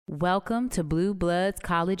Welcome to Blue Bloods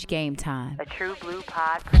College Game Time, a True Blue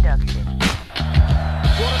Pod production. Quarterback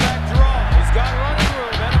draw. He's got running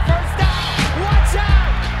room and a first down. Watch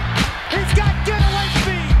out! He's got getaway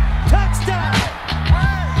speed. Touchdown!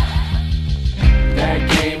 That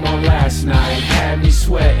game on last night had me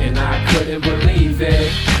sweating. I couldn't believe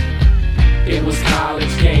it. It was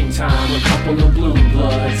college game time. A couple of blue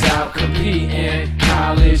bloods out competing.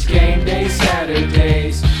 College game day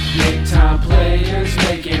Saturdays. Big time players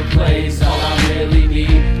making plays. All I really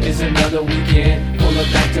need is another weekend full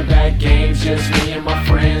of back-to-back games. Just me and my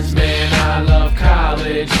friends. Man, I love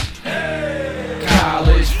college.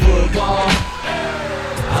 College football.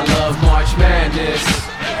 I love March Madness.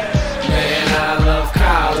 Man, I love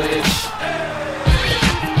college.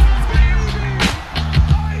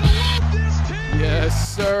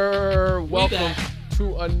 Yes, sir. Welcome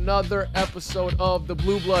to another episode of the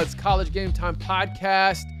Blue Bloods College Game Time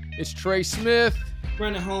Podcast. It's Trey Smith.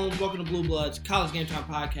 Brendan Holmes. Welcome to Blue Bloods College Game Time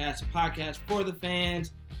Podcast, a podcast for the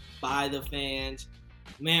fans, by the fans.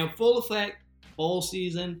 Man, full effect, bowl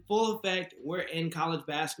season, full effect. We're in college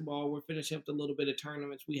basketball. We're finishing up the little bit of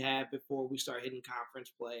tournaments we have before we start hitting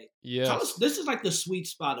conference play. Yes. This is like the sweet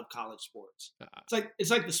spot of college sports.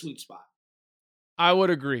 It's like the sweet spot. I would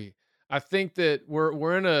agree. I think that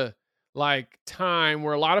we're in a time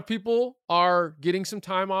where a lot of people are getting some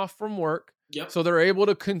time off from work. Yep. So they're able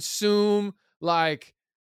to consume like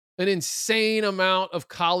an insane amount of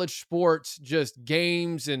college sports, just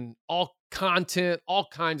games and all content, all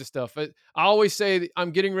kinds of stuff. I always say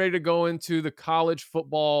I'm getting ready to go into the college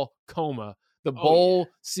football coma, the bowl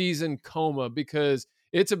season coma, because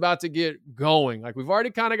it's about to get going. Like we've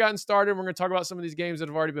already kind of gotten started. We're going to talk about some of these games that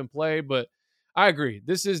have already been played, but I agree.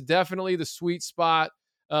 This is definitely the sweet spot.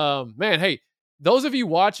 Man, hey, those of you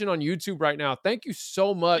watching on YouTube right now, thank you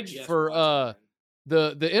so much for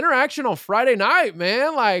the interaction on Friday night,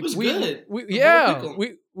 man. Like we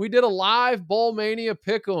did a live Bowl Mania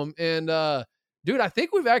Pick'em, and dude, I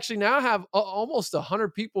think we've actually now have almost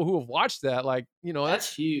 100 people who have watched that. Like, you know,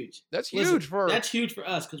 that's huge. That's huge for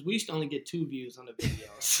us because we used to only get 2 views on the video.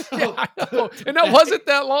 So, yeah, I know. And that wasn't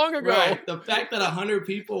that long ago. Right. The fact that 100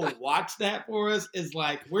 people watched that for us is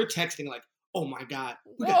like we're texting like, oh my God,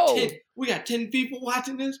 we got 10 people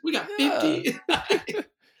watching this. We got 50.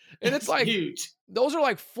 And it's like huge. Those are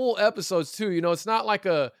like full episodes too. You know, it's not like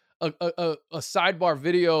a sidebar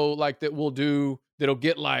video like that we'll do that'll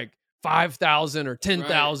get like 5,000 or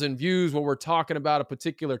 10,000 views where we're talking about a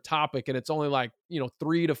particular topic and it's only like,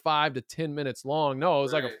 3 to 5 to 10 minutes long. No,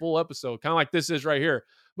 it's like a full episode, kind of like this is right here.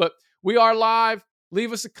 But we are live.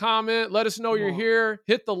 Leave us a comment. Let us know you're here.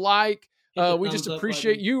 Hit the like. We just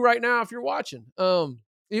appreciate you right now if you're watching.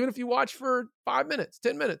 Even if you watch for 5 minutes,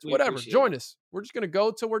 10 minutes, whatever, join us. We're just going to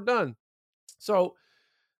go till we're done. So,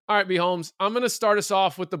 all right, B. Holmes, I'm going to start us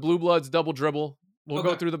off with the Blue Bloods double dribble. We'll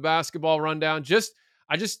go through the basketball rundown.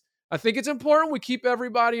 I think it's important we keep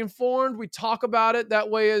everybody informed. We talk about it that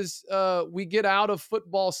way as we get out of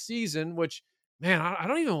football season, which, man, I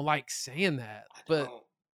don't even like saying that. But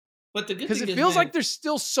the good thing because it feels like there's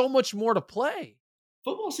still so much more to play.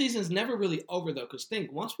 Football season's never really over, though, because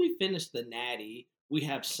once we finish the Natty, we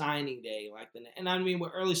have signing day, and I mean,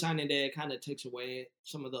 with early signing day, it kind of takes away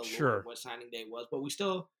some of the allure of what signing day was, but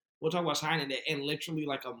we'll talk about signing day, and literally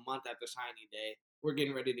like a month after signing day, we're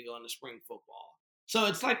getting ready to go into spring football. So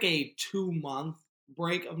it's like a 2-month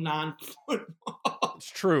break of non-football. It's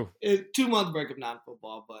true. 2-month break of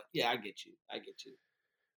non-football, but yeah, I get you.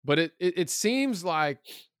 But it seems like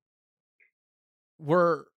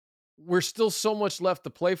we're still so much left to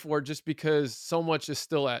play for just because so much is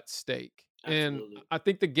still at stake. Absolutely. And I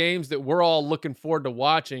think the games that we're all looking forward to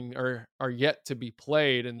watching are yet to be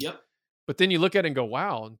played. And but then you look at it and go,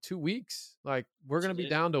 wow, in 2 weeks, like we're going to be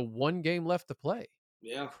down to 1 game left to play.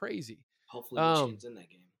 Yeah. Crazy. Hopefully Michigan's in that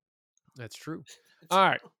game. That's true. All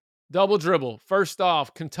right. Double dribble. First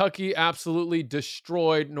off, Kentucky absolutely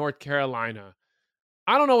destroyed North Carolina.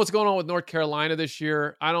 I don't know what's going on with North Carolina this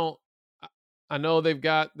year. I know they've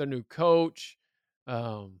got their new coach,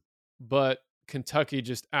 but Kentucky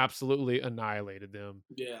just absolutely annihilated them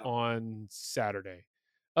on Saturday.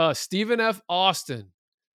 Stephen F. Austin,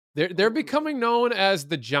 they're becoming known as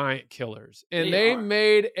the Giant Killers, and they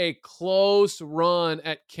made a close run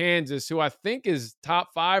at Kansas, who I think is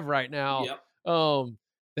top 5 right now. Yep.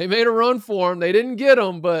 They made a run for them. They didn't get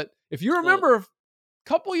them, but if you remember a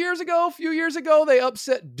few years ago, they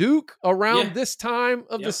upset Duke around this time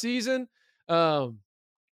of the season. I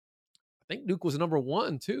think Duke was number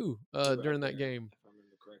 1 too during that game. If I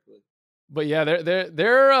remember correctly. But yeah,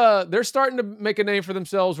 they're starting to make a name for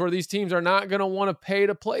themselves where these teams are not going to want to pay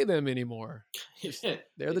to play them anymore.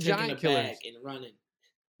 They're the Giant Killers and running.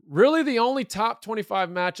 Really, the only top 25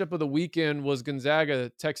 matchup of the weekend was Gonzaga,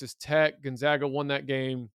 Texas Tech. Gonzaga won that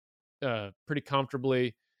game pretty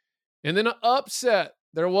comfortably. And then an upset.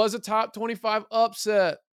 There was a top 25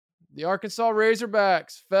 upset. The Arkansas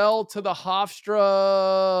Razorbacks fell to the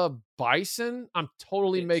Hofstra Bison. I'm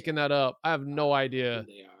totally making that up. I have no idea.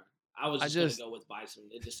 They are. I was just going to go with Bison.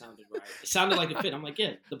 It just sounded right. It sounded like a fit. I'm like,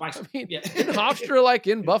 yeah, the Bison. I mean, yeah. In Hofstra, like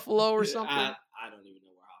in Buffalo or something? I don't even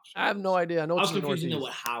know where Hofstra I have no idea. I know it's was confused Northeast.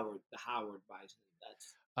 with Howard, the Howard Bison.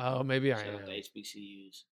 Oh, maybe I am. The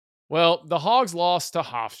HBCUs. Well, the Hogs lost to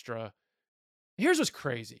Hofstra. Here's what's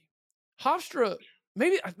crazy. Hofstra,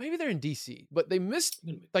 maybe they're in DC, but they missed,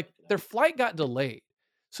 like, their flight got delayed.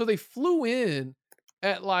 So they flew in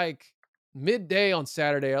at like midday on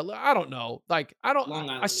Saturday. I don't know. Like,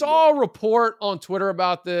 I saw a report on Twitter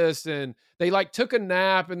about this, and they like took a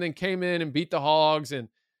nap and then came in and beat the Hogs. And,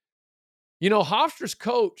 you know, Hofstra's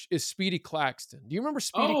coach is Speedy Claxton. Do you remember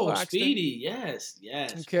Speedy Claxton? Speedy, yes.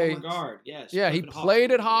 Okay. Former guard, yes. Yeah, he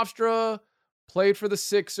played at Hofstra, played for the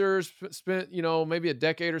Sixers, spent, you know, maybe a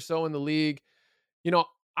decade or so in the league. You know,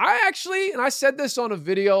 I said this on a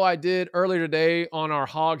video I did earlier today on our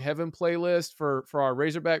Hog Heaven playlist for our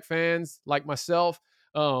Razorback fans like myself,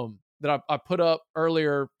 that I put up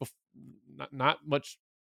earlier, not much,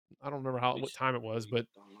 I don't remember what time it was, but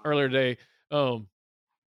earlier today.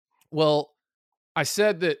 Well, I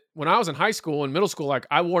said that when I was in high school and middle school, like,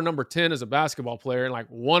 I wore number 10 as a basketball player, and like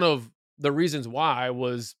one of the reasons why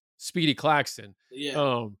was Speedy Claxton.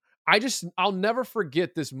 Yeah. I'll never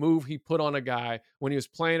forget this move he put on a guy when he was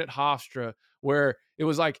playing at Hofstra, where it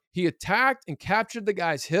was like he attacked and captured the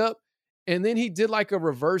guy's hip, and then he did like a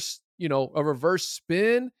reverse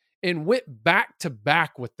spin and went back to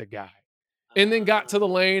back with the guy, and then got to the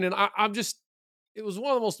lane. And it was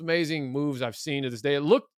one of the most amazing moves I've seen to this day. It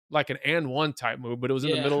looked like an and one type move, but it was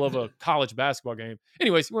in the middle of a college basketball game.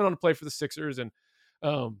 Anyways, he went on to play for the Sixers, and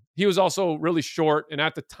he was also really short. And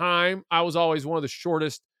at the time, I was always one of the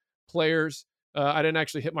shortest players. I didn't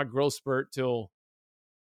actually hit my growth spurt till,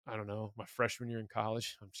 I don't know, my freshman year in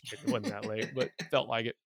college. I'm just kidding. It wasn't that late, but felt like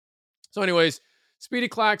it. So anyways, Speedy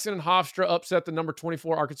Claxton and Hofstra upset the number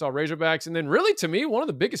 24 Arkansas Razorbacks. And then really, to me, one of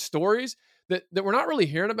the biggest stories that we're not really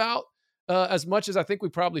hearing about as much as I think we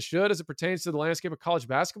probably should as it pertains to the landscape of college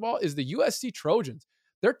basketball is the USC Trojans.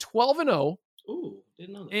 They're 12-0. Ooh,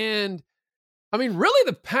 didn't know that. And I mean, really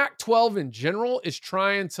the Pac-12 in general is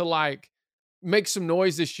trying to like make some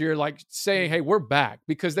noise this year, like saying, hey, we're back,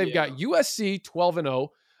 because they've got USC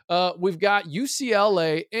 12-0. We've got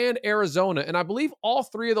UCLA and Arizona. And I believe all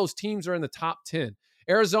three of those teams are in the top 10.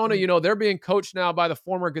 Arizona, you know, they're being coached now by the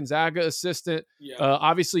former Gonzaga assistant. Yeah.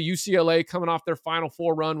 Obviously, UCLA coming off their Final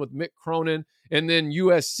Four run with Mick Cronin. And then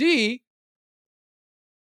USC,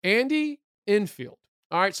 Andy Enfield.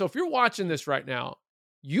 All right, so if you're watching this right now,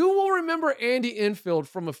 you will remember Andy Enfield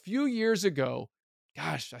from a few years ago.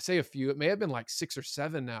 Gosh, I say a few. It may have been like 6 or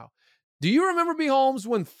 7 now. Do you remember, B. Holmes,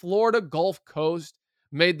 when Florida Gulf Coast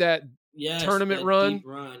made that tournament run? Deep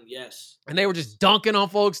run, yes. And they were just dunking on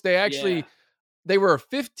folks. They actually... They were a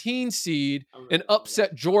 15 seed and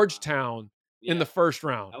upset Georgetown in the first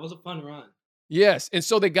round. That was a fun run. Yes. And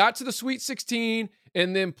so they got to the Sweet 16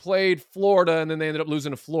 and then played Florida, and then they ended up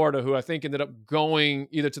losing to Florida, who I think ended up going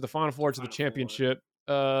either to the Final Four or to the championship.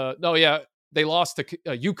 They lost to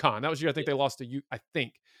UConn. That was the year I think they lost to I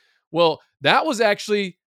think. Well, that was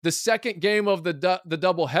actually the second game of the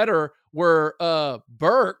doubleheader where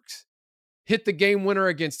Burks hit the game winner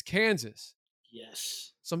against Kansas. Yes.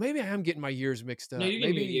 So maybe I am getting my years mixed up. No, you're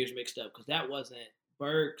getting your years mixed up because that wasn't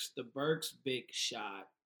Burks. The Burks big shot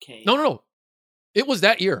came. No. It was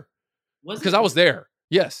that year. Because I was there.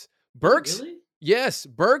 Yes. Burks. Really? Yes.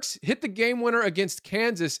 Burks hit the game winner against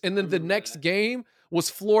Kansas. And then the next game was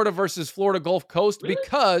Florida versus Florida Gulf Coast. Really?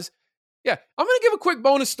 Because, I'm going to give a quick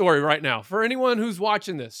bonus story right now for anyone who's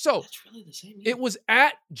watching this. So that's really the same year. It was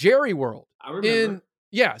at Jerry World. I remember.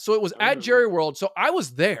 So it was at Jerry World. So I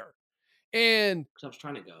was there. And because I was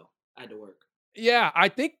trying to go, I had to work. Yeah, I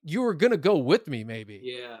think you were gonna go with me, maybe.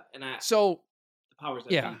 Yeah, and the powers that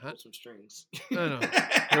be put some strings. No.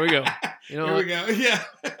 Here we go. Here we go. Yeah.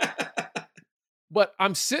 But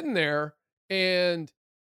I'm sitting there, and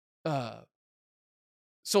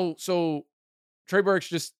so Trey Burks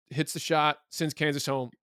just hits the shot, sends Kansas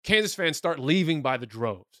home. Kansas fans start leaving by the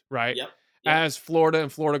droves, right? Yep. As Florida and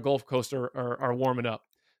Florida Gulf Coast are warming up.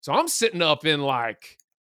 So I'm sitting up in like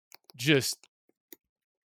just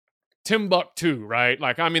Timbuktu, right?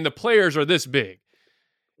 Like, I mean, the players are this big.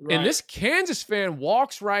 Right. And this Kansas fan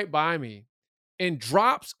walks right by me and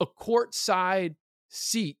drops a courtside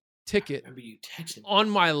seat ticket I remember you texting on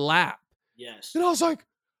my lap. Yes. And I was like,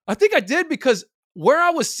 I think I did because where I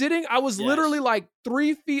was sitting, I was literally like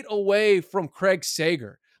 3 feet away from Craig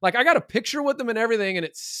Sager. Like, I got a picture with him and everything, and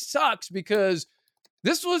it sucks because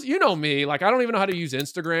this was, you know me, like, I don't even know how to use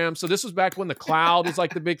Instagram. So this was back when the cloud was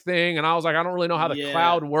like the big thing. And I was like, I don't really know how the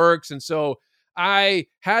cloud works. And so I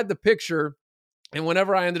had the picture, and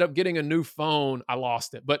whenever I ended up getting a new phone, I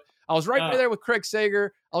lost it. But I was right there with Craig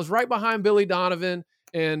Sager. I was right behind Billy Donovan.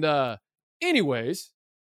 And anyways,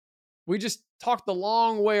 we just talked the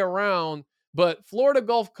long way around. But Florida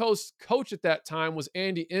Gulf Coast coach at that time was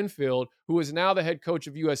Andy Enfield, who is now the head coach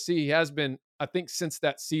of USC. He has been, I think, since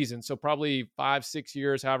that season. So probably 5-6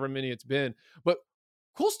 years, however many it's been. But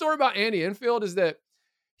cool story about Andy Enfield is that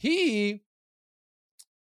he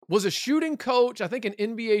was a shooting coach, I think an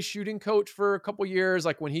NBA shooting coach for a couple years,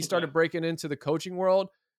 like when he started breaking into the coaching world.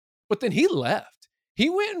 But then he left. He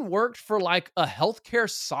went and worked for like a healthcare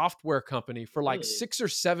software company for like 6 or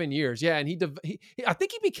 7 years. Yeah. And I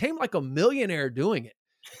think he became like a millionaire doing it.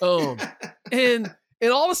 And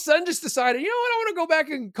all of a sudden just decided, you know what, I want to go back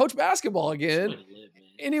and coach basketball again.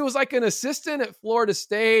 And he was like an assistant at Florida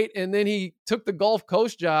State. And then he took the Gulf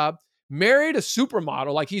Coast job, married a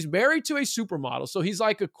supermodel. Like, he's married to a supermodel. So he's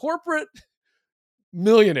like a corporate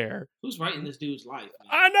millionaire. Who's writing this dude's life? Man?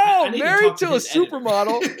 I know. Married to a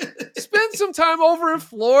supermodel. Spent some time over in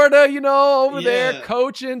Florida, you know, over there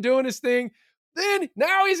coaching, doing his thing. Then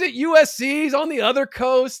now he's at USC. He's on the other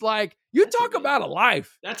coast. Like, you talk about a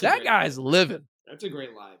life. That guy's living. That's a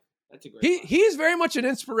great life. That's a great life. He's very much an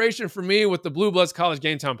inspiration for me with the Blue Bloods College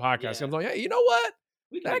Game Time podcast. Yeah. I'm like, hey, you know what?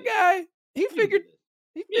 That guy, he figured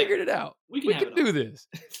it out. We can do this.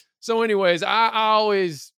 So anyways, I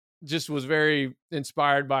always just was very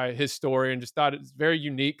inspired by his story and just thought it's very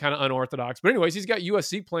unique, kind of unorthodox. But anyways, he's got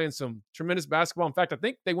USC playing some tremendous basketball. In fact, I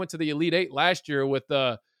think they went to the Elite Eight last year with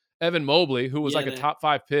Evan Mobley, who was like a top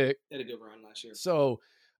 5 pick. They had a good run last year. So,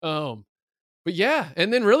 but yeah.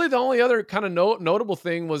 And then really the only other kind of notable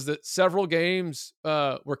thing was that several games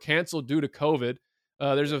were canceled due to COVID.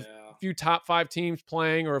 There's a few top 5 teams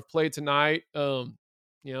playing or have played tonight. You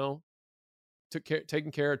know, took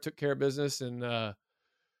care of business. And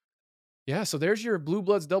yeah, so there's your Blue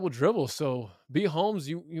Bloods double dribble. So B. Holmes,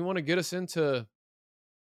 you want to get us into,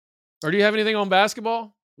 or do you have anything on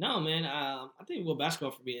basketball? No, man. I think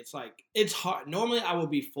basketball for me, it's hard. Normally I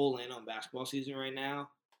would be full in on basketball season right now.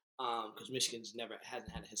 Because Michigan's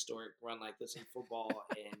hasn't had a historic run like this in football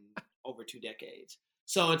in over 2 decades.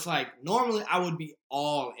 So it's like, normally I would be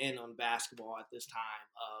all in on basketball at this time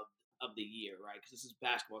of the year, right? Because this is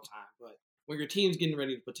basketball time. But when your team's getting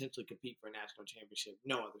ready to potentially compete for a national championship,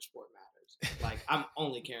 no other sport matters. Like, I'm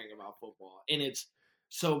only caring about football. And it's,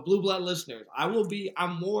 so Blue Blood listeners,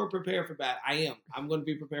 I'm more prepared for I'm going to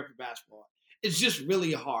be prepared for basketball. It's just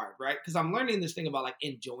really hard, right? Because I'm learning this thing about like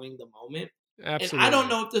enjoying the moment. Absolutely. And I don't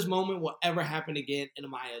know if this moment will ever happen again in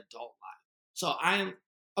my adult life. So I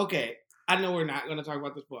know we're not going to talk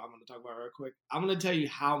about this, but I'm going to talk about it real quick. I'm going to tell you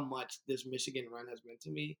how much this Michigan run has meant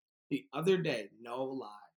to me. The other day, no lie,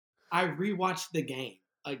 I rewatched the game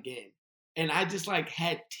again. And I just like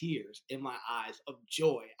had tears in my eyes of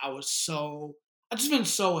joy. I've just been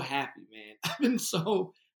so happy, man. I've been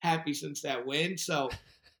so happy since that win. So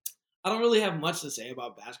I don't really have much to say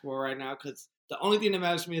about basketball right now because the only thing that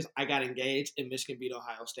matters to me is I got engaged and Michigan beat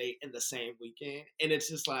Ohio State in the same weekend. And it's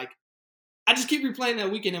just like, I just keep replaying that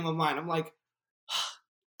weekend in my mind. I'm like,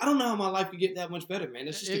 I don't know how my life could get that much better, man.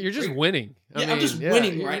 It's just You're just winning. I'm just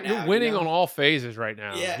winning right now. You're winning on all phases right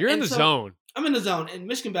now. Yeah, you're in the zone. I'm in the zone. And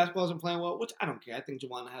Michigan basketball isn't playing well, which I don't care. I think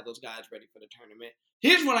Juwan had those guys ready for the tournament.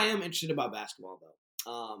 Here's what I am interested about basketball,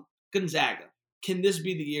 though. Gonzaga. Can this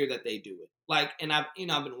be the year that they do it? Like, and I've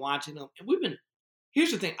been watching them. And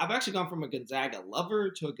here's the thing. I've actually gone from a Gonzaga lover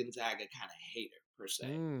to a Gonzaga kind of hater, per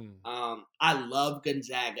se. I love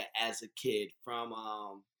Gonzaga as a kid from,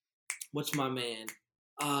 what's my man?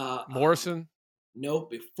 Morrison?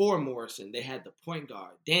 Nope. Before Morrison, they had the point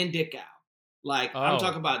guard, Dan Dickau. Like, I'm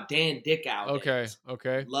talking about Dan Dickau.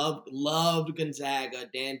 Okay. Loved Gonzaga,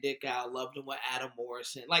 Dan Dickau, loved him with Adam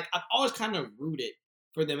Morrison. Like, I've always kind of rooted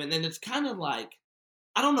for them. And then it's kind of like,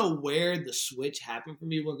 I don't know where the switch happened for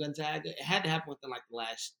me with Gonzaga. It had to happen within like the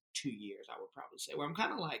last 2 years, I would probably say, where I'm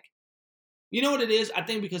kind of like, you know what it is? I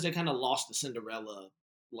think because they kind of lost the Cinderella,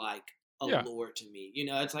 like, allure to me. You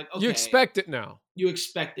know, it's like, okay. You expect it now.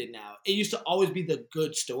 It used to always be the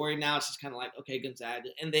good story. Now it's just kind of like, okay, Gonzaga.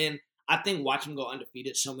 And then I think watch them go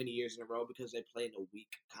undefeated so many years in a row because they play in a weak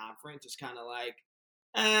conference. It's kind of like,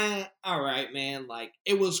 all right, man. Like,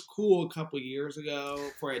 it was cool a couple years ago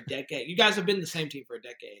for a decade. You guys have been the same team for a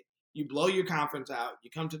decade. You blow your conference out.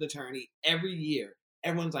 You come to the tourney every year.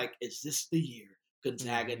 Everyone's like, is this the year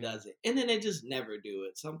Gonzaga does it. And then they just never do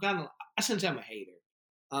it. So I'm kind of, I shouldn't say I'm a hater.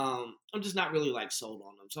 I'm just not really like sold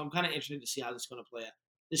on them. So I'm kind of interested to see how this is going to play out.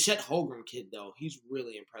 The Chet Holmgren kid, though, he's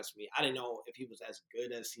really impressed me. I didn't know if he was as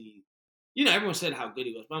good as he, everyone said how good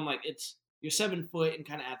he was. But I'm like, you're 7 foot and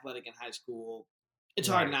kind of athletic in high school. It's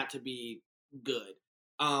hard not to be good.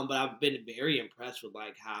 But I've been very impressed with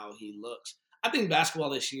like how he looks. I think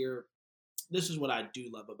basketball this year, this is what I do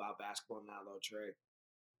love about basketball now, though, Trey.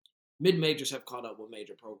 Mid-majors have caught up with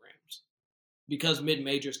major programs because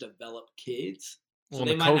mid-majors develop kids. So well,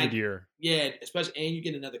 they the might COVID year. Yeah, especially, and you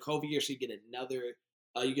get another COVID year, so you get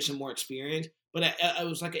you get some more experience. But it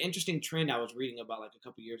was like an interesting trend I was reading about like a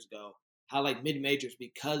couple years ago, how like mid-majors,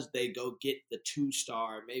 because they go get the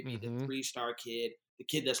 2-star, maybe the 3-star kid, the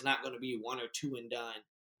kid that's not going to be 1 or 2 and done,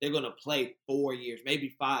 they're going to play 4 years,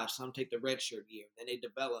 maybe 5. Some take the redshirt year. Then they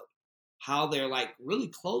develop how they're like really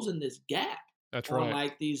closing this gap. That's on right.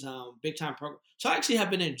 like these big time programs. So I actually have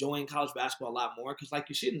been enjoying college basketball a lot more because like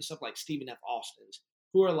you see it in stuff like Stephen F. Austin's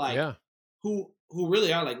who are like who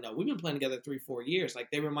really are like, no, we've been playing together 3-4 years. Like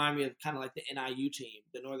they remind me of kind of like the NIU team,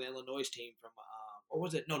 the Northern Illinois team from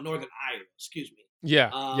Northern Iowa, excuse me. Yeah.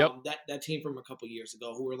 That team from a couple years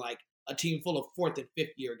ago who were like a team full of 4th and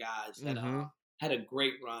 5th year guys that had a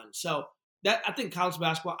great run. So that I think college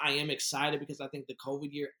basketball, I am excited because I think the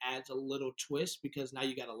COVID year adds a little twist because now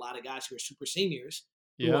you got a lot of guys who are super seniors.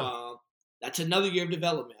 Yeah. Who, that's another year of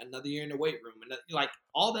development, another year in the weight room. And like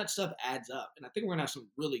all that stuff adds up. And I think we're going to have some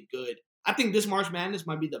really good – I think this March Madness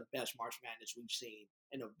might be the best March Madness we've seen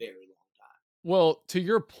in a very long time. Well, to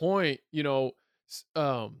your point,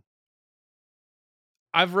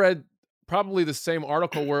 I've read probably the same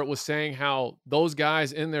article where it was saying how those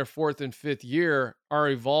guys in their 4th and 5th year are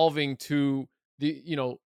evolving to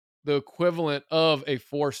the equivalent of a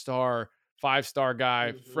 4-star, 5-star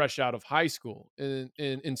guy fresh out of high school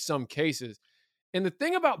in some cases. And the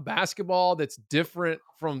thing about basketball that's different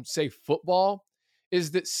from, say, football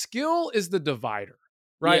is that skill is the divider,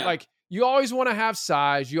 right? Yeah. Like you always want to have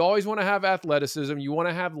size, you always want to have athleticism, you want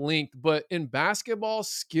to have length, but in basketball,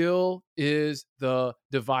 skill is the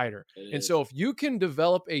divider. And so if you can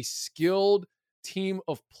develop a skilled team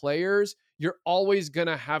of players, you're always going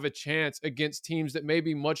to have a chance against teams that may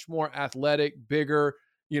be much more athletic, bigger,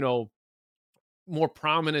 more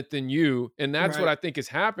prominent than you. And that's what I think is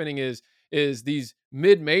happening is these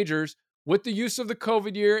mid-majors with the use of the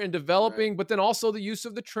COVID year and developing, but then also the use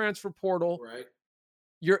of the transfer portal. Right.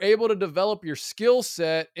 You're able to develop your skill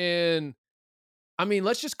set. And I mean,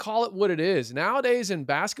 let's just call it what it is. Nowadays in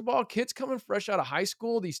basketball, kids coming fresh out of high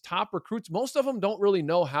school, these top recruits, most of them don't really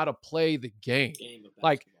know how to play the game.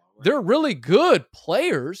 Like they're really good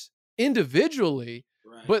players individually,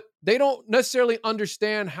 but they don't necessarily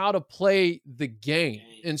understand how to play the game.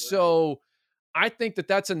 And so I think that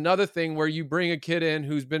that's another thing where you bring a kid in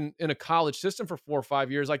who's been in a college system for 4 or 5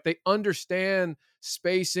 years. Like they understand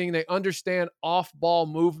spacing, they understand off-ball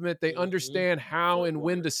movement, they understand how and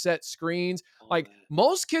when to set screens. Like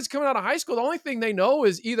most kids coming out of high school, the only thing they know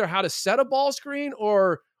is either how to set a ball screen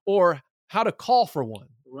or how to call for one.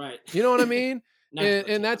 Right. You know what I mean?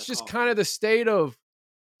 and that's just kind of the state of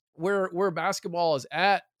where basketball is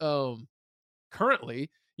at currently.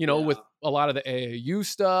 With a lot of the AAU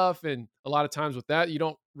stuff and a lot of times with that, you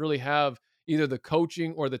don't really have either the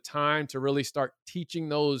coaching or the time to really start teaching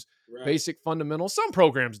those basic fundamentals. Some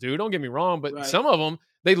programs do, don't get me wrong, but some of them,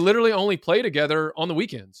 they literally only play together on the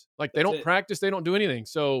weekends. Like they don't practice, they don't do anything.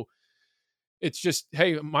 So it's just,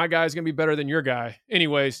 hey, my guy's going to be better than your guy.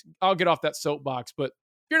 Anyways, I'll get off that soapbox, but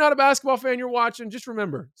if you're not a basketball fan, you're watching, just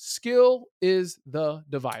remember, skill is the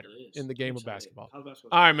divider in the game of basketball. All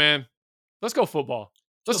right, man, let's go football.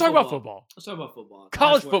 Let's talk about football. Let's talk about football.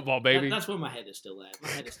 College football, baby. That's where my head is still at. My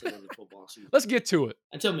head is still in the football season. Let's get to it.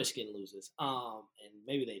 Until Michigan loses. And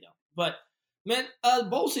maybe they don't. But, man,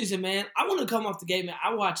 bowl season, man, I want to come off the game, man.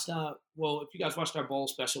 I watched, if you guys watched our bowl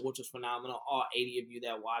special, which was phenomenal, all 80 of you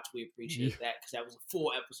that watched, we appreciate that because that was a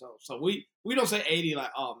full episode. So we don't say 80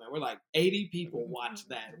 like, oh, man, we're like 80 people watched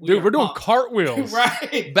that. Dude, we're doing cartwheels.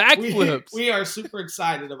 Right. Backflips. We are super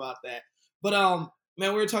excited about that. But,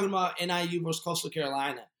 man, we were talking about NIU versus Coastal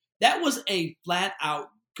Carolina. That was a flat-out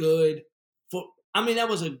good that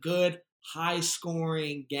was a good,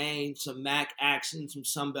 high-scoring game, some MAC action, some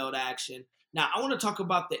Sunbelt action. Now, I want to talk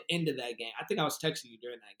about the end of that game. I think I was texting you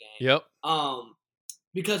during that game. Yep.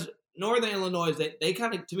 Because Northern Illinois, they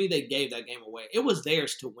kind of, to me, they gave that game away. It was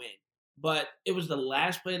theirs to win. But it was the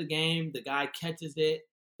last play of the game. The guy catches it.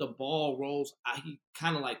 The ball rolls. He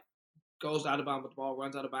kind of like goes out of bounds, but the ball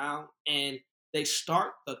runs out of bounds. And they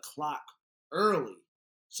start the clock early.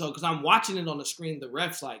 So, because I'm watching it on the screen, the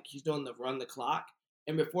ref's like, he's doing the run the clock.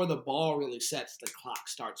 And before the ball really sets, the clock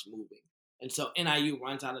starts moving. And so NIU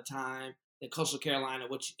runs out of time. Then Coastal Carolina,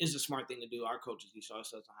 which is a smart thing to do, our coaches used to always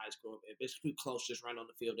tell us in high school, if it's too close, just run on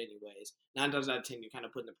the field anyways. 9 times out of 10, you're kind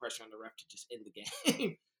of putting the pressure on the ref to just end the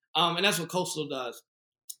game. And that's what Coastal does.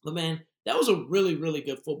 But, man, that was a really, really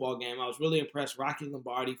good football game. I was really impressed. Rocky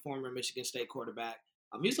Lombardi, former Michigan State quarterback.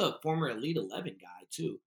 He's a former Elite 11 guy,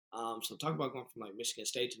 too. So talk about going from, like, Michigan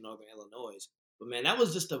State to Northern Illinois. But, man, that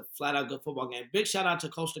was just a flat-out good football game. Big shout-out to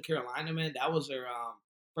Coastal Carolina, man. That was their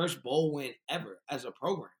first bowl win ever as a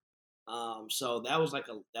program. So that was a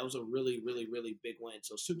really, really, really big win.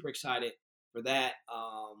 So super excited for that.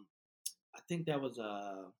 I think that was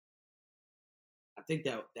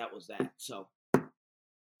that. So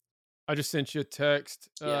I just sent you a text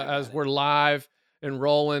as we're live and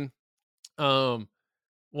rolling. Well,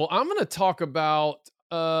 I'm going to talk about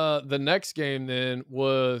the next game then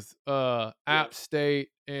with App State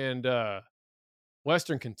and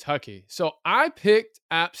Western Kentucky. So I picked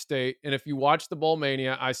App State, and if you watch the Bowl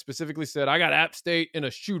Mania, I specifically said I got App State in a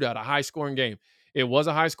shootout, a high-scoring game. It was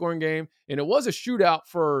a high-scoring game, and it was a shootout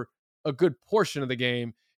for a good portion of the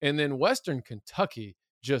game, and then Western Kentucky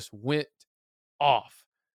just went off.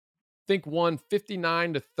 I think won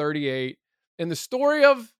 59-38. And the story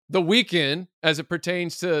of the weekend, as it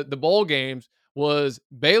pertains to the bowl games, was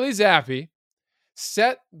Bailey Zappi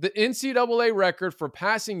set the NCAA record for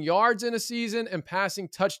passing yards in a season and passing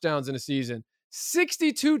touchdowns in a season.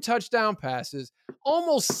 62 touchdown passes,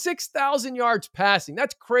 almost 6,000 yards passing.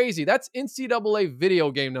 That's crazy. That's NCAA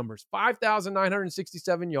video game numbers.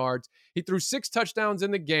 5,967 yards. He threw 6 touchdowns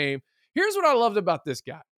in the game. Here's what I loved about this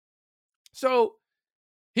guy. So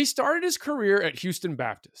he started his career at Houston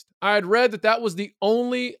Baptist. I had read that was the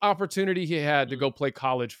only opportunity he had to go play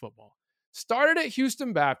college football. Started at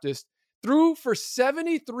Houston Baptist, threw for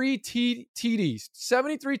 73 TDs,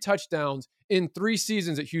 73 touchdowns in 3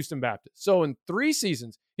 seasons at Houston Baptist. So in 3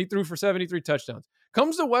 seasons, he threw for 73 touchdowns.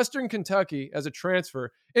 Comes to Western Kentucky as a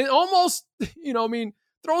transfer and almost,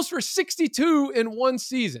 throws for 62 in 1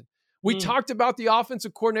 season. We talked about the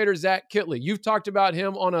offensive coordinator, Zach Kittley. You've talked about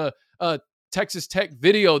him on a Texas Tech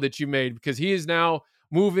video that you made because he is now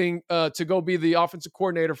moving to go be the offensive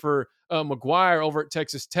coordinator for McGuire over at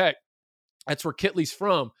Texas Tech. That's where Kittley's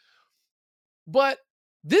from. But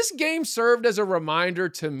this game served as a reminder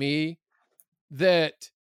to me that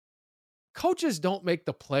coaches don't make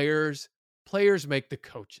the players, players make the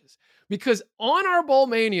coaches. Because on our Bowl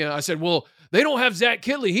Mania, I said, well, they don't have Zach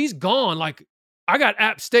Kittley. He's gone. Like, I got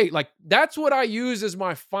App State. Like, that's what I use as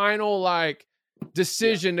my final,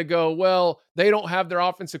 decision to go, well, they don't have their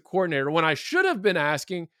offensive coordinator. When I should have been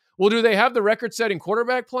asking, well, do they have the record-setting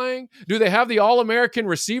quarterback playing? Do they have the All-American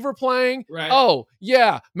receiver playing? Right. Oh,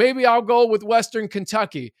 yeah, maybe I'll go with Western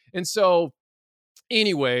Kentucky. And so,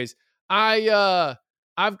 anyways, I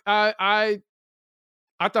thought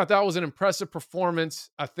that was an impressive performance.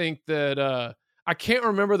 I think that I can't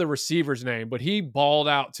remember the receiver's name, but he balled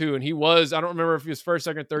out too. And he was, I don't remember if he was first,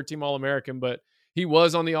 second, third team All-American, but he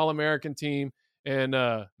was on the All-American team. And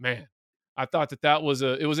man, I thought that was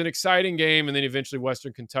it was an exciting game. And then eventually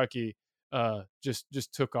Western Kentucky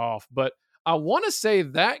just took off. But I want to say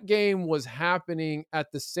that game was happening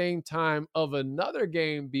at the same time of another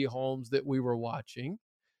game, B. Holmes, that we were watching,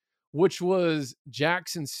 which was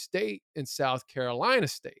Jackson State and South Carolina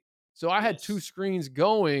State. So I had 2 screens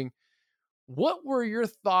going. What were your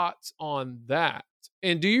thoughts on that?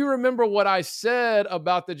 And do you remember what I said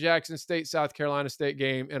about the Jackson State, South Carolina State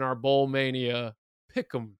game in our Bowl Mania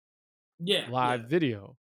Pick'em live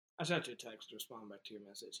video? I shot you a text to respond back to your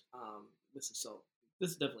message. This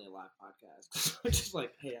is definitely a live podcast. I'm just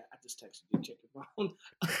like, hey, I just texted you, check your phone.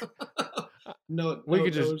 We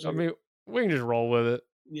can just roll with it.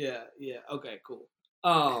 Yeah. Okay, cool.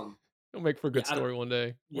 It'll make for a good story one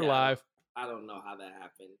day. We're live. I don't know how that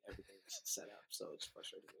happened. Everything's set up, so it's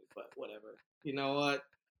frustrating me. But whatever. You know what?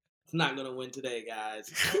 It's not going to win today, guys.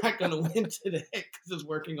 It's not going to win today because it's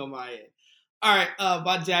working on my end. All right.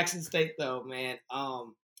 About Jackson State, though, man.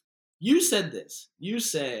 You said this. You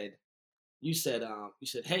said,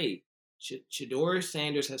 hey, Shedeur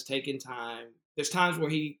Sanders has taken time. There's times where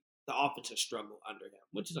the offense has struggled under him,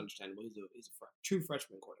 which is understandable. He's a true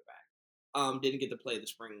freshman quarterback. Didn't get to play the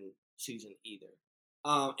spring season either.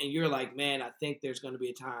 And you're like, man, I think there's going to be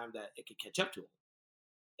a time that it could catch up to him.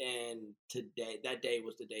 And that day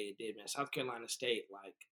was the day it did, man. South Carolina State,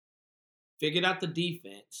 figured out the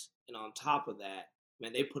defense. And on top of that,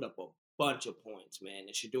 man, they put up a bunch of points, man.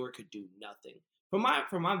 And Shedeur could do nothing. From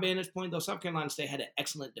my vantage point, though, South Carolina State had an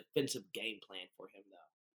excellent defensive game plan for him, though.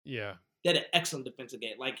 Yeah. They had an excellent defensive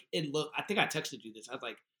game. I think I texted you this. I was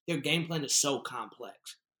like, their game plan is so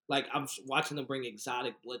complex. Like, I'm watching them bring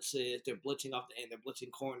exotic blitzes. They're blitzing off the end. They're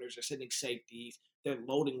blitzing corners. They're sending safeties. They're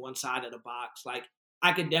loading one side of the box. Like,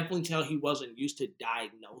 I could definitely tell he wasn't used to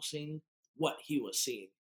diagnosing what he was seeing.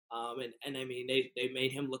 And I mean, they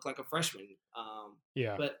made him look like a freshman.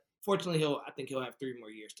 Yeah. But fortunately, I think he'll have 3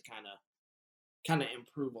 more years to kind of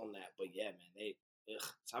improve on that. But yeah, man,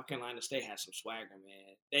 South Carolina State has some swagger,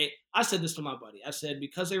 man. I said this to my buddy. I said,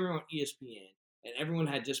 because they were on ESPN and everyone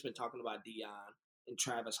had just been talking about Deion and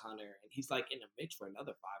Travis Hunter, and he's like in the mix for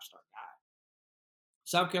another 5-star guy.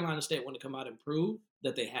 South Carolina State want to come out and prove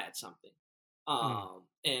that they had something.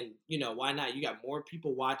 And you know, why not? You got more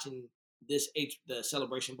people watching the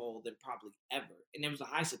Celebration Bowl than probably ever. And there was the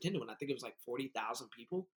highest attendance one. I think it was like 40,000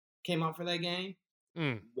 people came out for that game.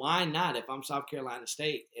 Why not? If I'm South Carolina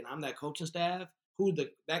State and I'm that coaching staff,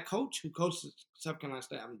 that coach who coaches South Carolina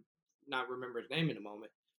State, I'm not remember his name in a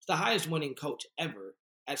moment. It's the highest winning coach ever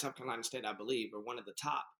at South Carolina State, I believe, or one of the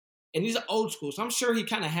top. And he's an old school, so I'm sure he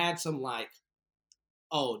kind of had some like,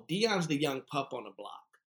 oh, Deion's the young pup on the block.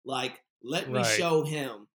 Like, let me show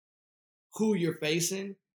him who you're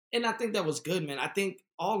facing. And I think that was good, man. I think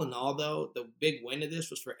all in all, though, the big win of this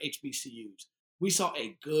was for HBCUs. We saw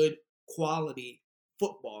a good quality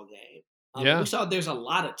football game. We saw there's a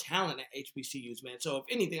lot of talent at HBCUs, man. So if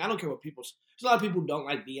anything, I don't care what there's a lot of people who don't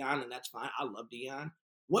like Deion, and that's fine. I love Deion.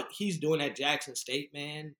 What he's doing at Jackson State,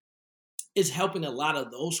 man, is helping a lot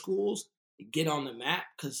of those schools get on the map,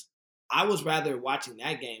 because I was rather watching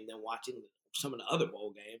that game than watching some of the other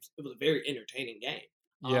bowl games. It was a very entertaining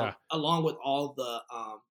game. Along with all the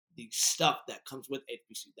stuff that comes with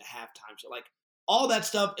HBCU, the halftime. So, like, all that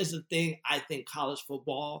stuff is the thing I think college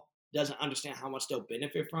football doesn't understand how much they'll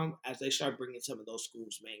benefit from as they start bringing some of those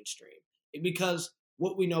schools mainstream. Because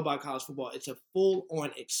what we know about college football, it's a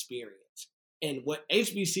full-on experience. And what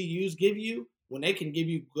HBCUs give you, when they can give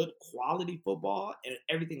you good quality football and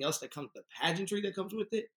everything else that comes, the pageantry that comes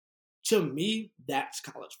with it, to me, that's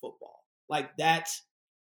college football. Like, that's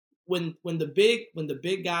when the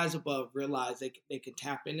big guys above realize they can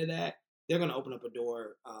tap into that, they're going to open up a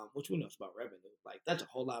door, which we know is about revenue. Like, that's a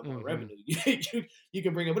whole lot more revenue you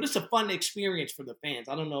can bring in. But it's a fun experience for the fans.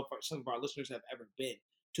 I don't know if some of our listeners have ever been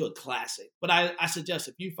to a classic. But I suggest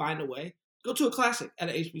if you find a way, go to a classic at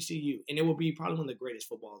an HBCU. And it will be probably one of the greatest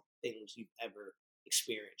football things you've ever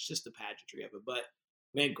experienced, just the pageantry of it. But,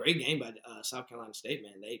 man, great game by South Carolina State,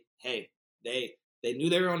 man. They knew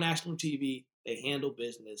they were on national TV. They handled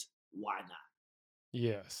business. Why not?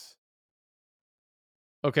 Yes.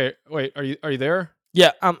 Okay, wait, are you there?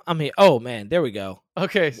 Yeah, I'm here. Oh man, there we go.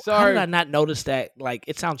 Okay, sorry. How did I not notice that? Like,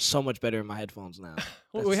 it sounds so much better in my headphones now.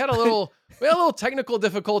 We had a little technical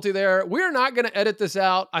difficulty there. We're not going to edit this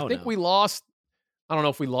out. I think we lost. I don't know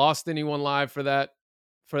if we lost anyone live for that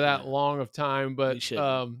long of time, but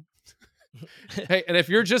hey, and if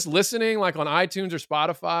you're just listening like on iTunes or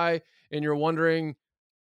Spotify and you're wondering,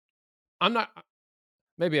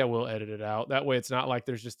 maybe I will edit it out. That way it's not like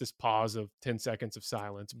there's just this pause of 10 seconds of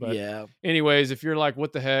silence. But anyways, if you're like,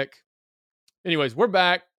 what the heck? Anyways, we're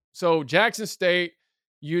back. So Jackson State,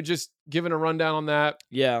 you just giving a rundown on that.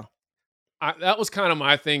 Yeah. That was kind of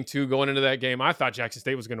my thing too, going into that game. I thought Jackson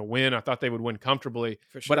State was going to win. I thought they would win comfortably.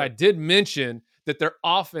 For sure. But I did mention that their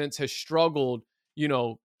offense has struggled,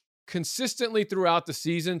 consistently throughout the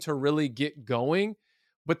season to really get going.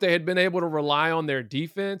 But they had been able to rely on their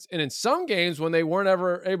defense. And in some games when they weren't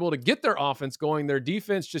ever able to get their offense going, their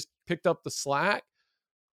defense just picked up the slack.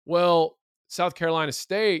 Well, South Carolina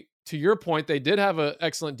State, to your point, they did have an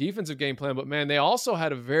excellent defensive game plan, but man, they also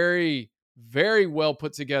had a very, very well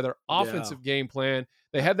put together offensive game plan.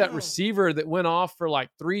 They had that receiver that went off for like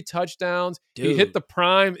 3 touchdowns. Dude, he hit the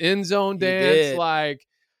prime end zone dance. Like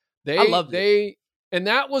I loved it. And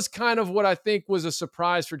that was kind of what I think was a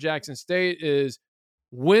surprise for Jackson State is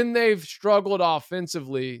when they've struggled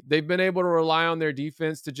offensively, they've been able to rely on their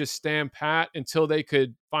defense to just stand pat until they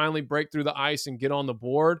could finally break through the ice and get on the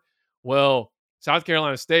board. Well, South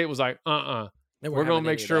Carolina State was like, we're going to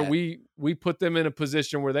make sure we put them in a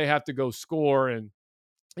position where they have to go score. And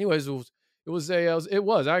anyways,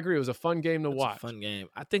 I agree. It was a fun game to watch. A fun game.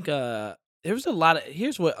 I think there was a lot of,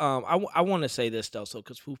 here's what I want to say this though. So,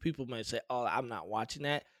 cause people might say, oh, I'm not watching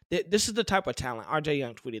that. This is the type of talent. RJ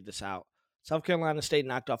Young tweeted this out. South Carolina State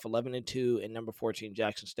knocked off 11-2 and number 14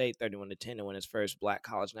 Jackson State 31-10 to win its first Black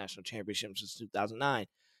College National Championship since 2009.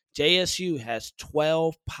 JSU has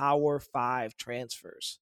 12 Power 5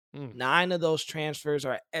 transfers. 9 of those transfers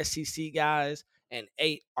are SEC guys and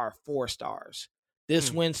 8 are 4-stars.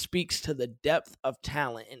 This win speaks to the depth of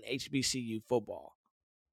talent in HBCU football.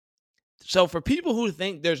 So for people who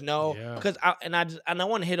think there's no, Yeah. because I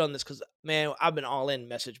want to hit on this because, man, I've been all in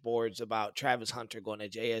message boards about Travis Hunter going to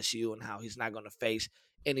JSU and how he's not going to face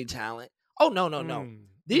any talent. Oh, no.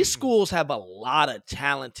 These schools have a lot of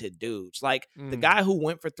talented dudes. Like the guy who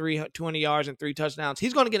went for 200 yards and 3 touchdowns,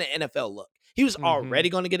 he's going to get an NFL look. He was already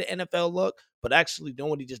going to get an NFL look, but actually doing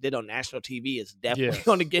what he just did on national TV is definitely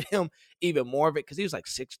going to get him even more of it because he was like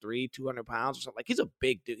 6'3", 200 pounds or something. Like, he's a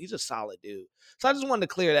big dude. He's a solid dude. So I just wanted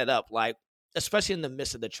to clear that up. Like, especially in the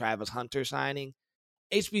midst of the Travis Hunter signing,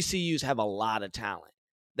 HBCUs have a lot of talent.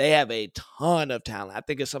 They have a ton of talent. I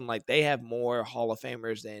think it's something like they have more Hall of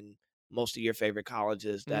Famers than most of your favorite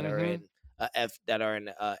colleges that are in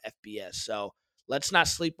FBS. So let's not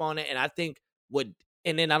sleep on it. And I think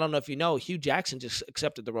and then I don't know if you know, Hugh Jackson just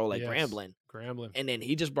accepted the role at Grambling. And then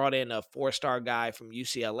he just brought in a 4-star guy from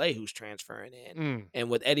UCLA who's transferring in. And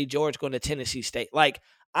with Eddie George going to Tennessee State, like,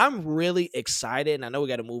 I'm really excited. And I know we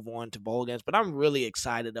got to move on to bowl games, but I'm really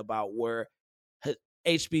excited about where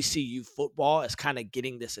HBCU football is kind of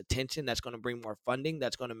getting this attention. That's going to bring more funding.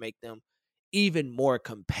 That's going to make them even more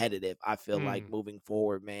competitive, I feel like, moving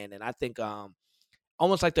forward, man. And I think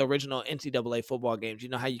almost like the original NCAA football games, you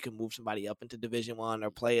know how you can move somebody up into Division I or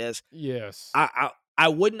play as? Yes. I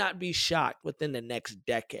would not be shocked within the next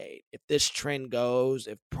decade if this trend goes,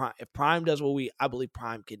 if Prime does what I believe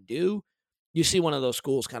Prime can do, you see one of those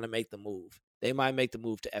schools kind of make the move. They might make the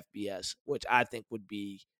move to FBS, which I think would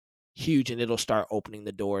be huge, and it'll start opening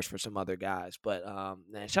the doors for some other guys. But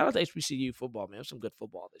man, shout out to HBCU football, man. It was some good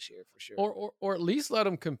football this year for sure. Or at least let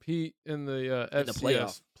them compete in the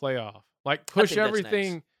FCS playoff. Like, push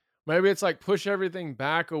everything. Maybe it's like push everything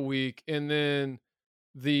back a week, and then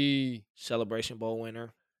the Celebration Bowl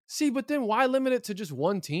winner. See, but then why limit it to just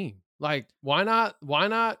one team? Like, why not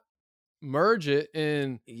merge it?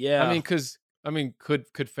 And could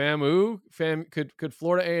could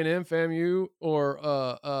Florida A&M, FAMU,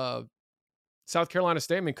 or South Carolina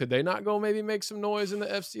State, could they not go maybe make some noise in the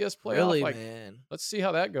FCS playoff? Really, like, man. Let's see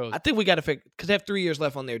how that goes. I think we got to figure, because they have 3 years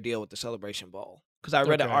left on their deal with the Celebration Bowl. Because I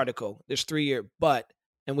read an article. There's 3 years,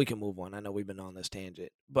 and we can move on. I know we've been on this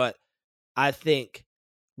tangent, but I think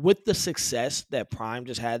with the success that Prime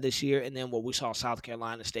just had this year, and then what we saw South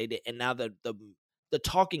Carolina State did, and now the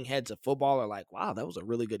talking heads of football are like, wow, that was a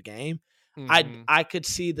really good game. I could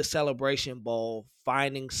see the Celebration Bowl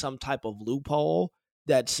finding some type of loophole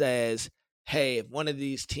that says, hey, if one of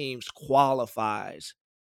these teams qualifies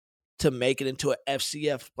to make it into an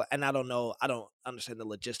FCF, and I don't understand the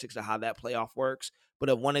logistics of how that playoff works, but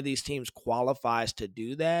if one of these teams qualifies to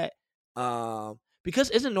do that, because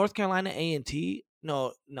isn't North Carolina A&T?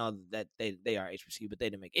 No, that they are HBCU, but they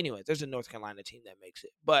didn't make. Anyways, there's a North Carolina team that makes it,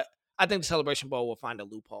 but I think the Celebration Bowl will find a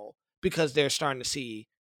loophole because they're starting to see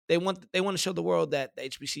they want to show the world that the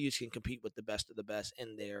HBCUs can compete with the best of the best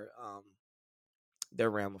in their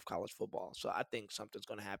realm of college football. So I think something's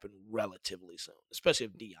going to happen relatively soon, especially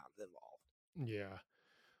if Deion's involved. Yeah.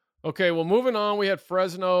 Okay, well, moving on, we had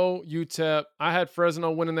Fresno, UTEP. I had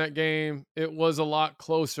Fresno winning that game. It was a lot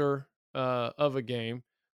closer of a game,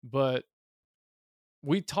 but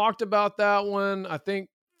we talked about that one. I think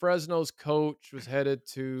Fresno's coach was headed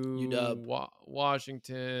to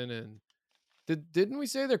Washington, and didn't we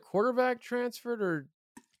say their quarterback transferred, or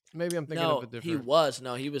maybe I'm thinking of it different? He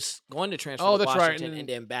was going to transfer to Washington and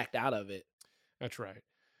then backed out of it. That's right.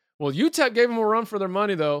 Well, UTEP gave them a run for their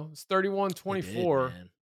money, though. It's 31-24.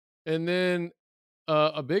 And then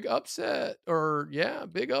a big upset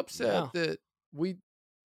that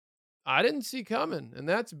I didn't see coming, and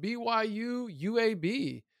that's BYU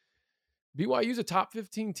UAB. BYU's a top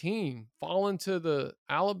 15 team, falling to the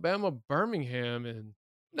Alabama Birmingham, and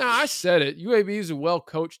I said it. UAB is a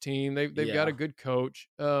well-coached team. They've got a good coach,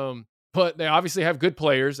 but they obviously have good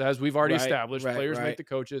players, as we've already established. Players make the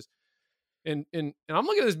coaches, and I'm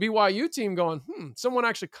looking at this BYU team going, Someone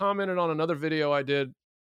actually commented on another video I did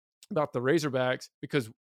about the Razorbacks because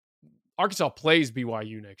Arkansas plays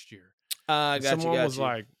BYU next year. Someone was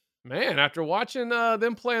like, man, after watching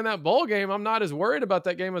them playing that bowl game, I'm not as worried about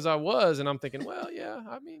that game as I was. And I'm thinking, well, yeah,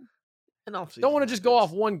 I mean, don't want to just go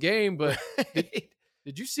off one game, but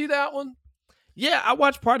did you see that one? Yeah, I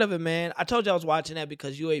watched part of it, man. I told you I was watching that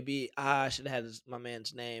because UAB, I should have had my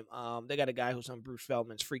man's name. They got a guy who's on Bruce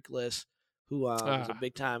Feldman's Freak List, who is a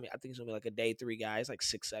big time. I think he's going to be like a day 3 guy. He's like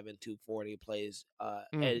 6'7", 240, plays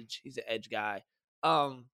edge. He's an edge guy.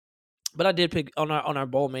 But I did pick on our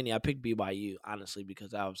bowl mania. I picked BYU honestly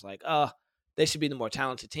because I was like, they should be the more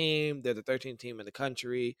talented team. They're the 13th team in the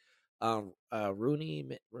country.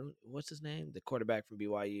 Rooney, what's his name? The quarterback from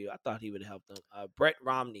BYU. I thought he would help them. Brett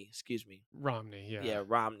Romney, excuse me. Romney, yeah. Yeah,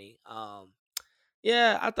 Romney.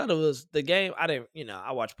 Yeah, I thought it was the game. I didn't,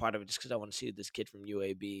 I watched part of it just because I want to see this kid from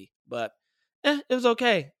UAB. But it was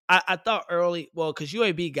okay. I thought early, well, because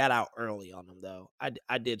UAB got out early on them, though.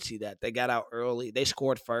 I did see that. They got out early. They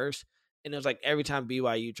scored first. And it was like every time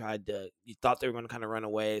BYU tried you thought they were going to kind of run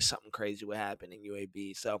away, something crazy would happen in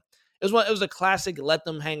UAB. So it was a classic, let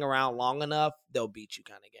them hang around long enough, they'll beat you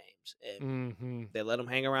kind of games. And they let them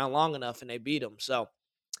hang around long enough, and they beat them. So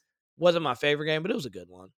wasn't my favorite game, but it was a good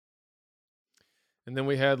one. And then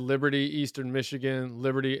we had Liberty, Eastern Michigan.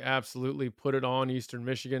 Liberty absolutely put it on Eastern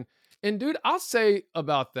Michigan. And, dude, I'll say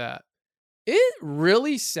about that, it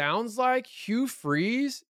really sounds like Hugh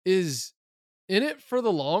Freeze is in it for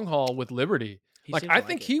the long haul with Liberty. I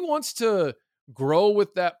think he wants to grow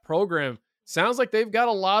with that program. Sounds like they've got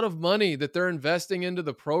a lot of money that they're investing into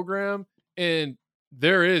the program. And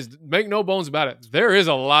there is, make no bones about it, there is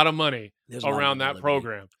a lot of money around that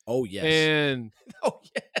program. Oh, yes. And oh,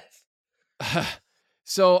 yes.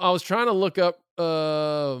 So I was trying to look up.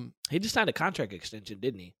 He just signed a contract extension,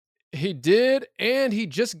 didn't he? He did, and he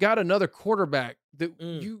just got another quarterback that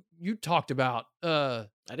you talked about. I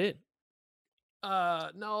did.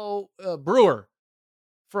 No, Brewer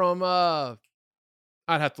from. I'd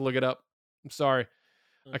have to look it up. I'm sorry,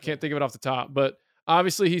 I can't think of it off the top. But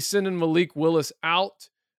obviously, he's sending Malik Willis out.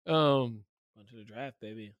 Going to the draft,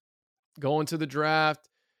 baby. Going to the draft,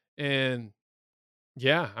 and.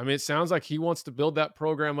 Yeah, I mean, it sounds like he wants to build that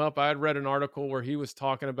program up. I had read an article where he was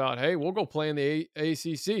talking about, hey, we'll go play in the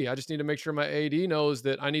ACC. I just need to make sure my AD knows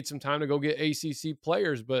that I need some time to go get ACC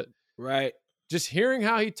players. But right, just hearing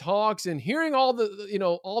how he talks and hearing all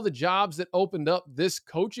the jobs that opened up this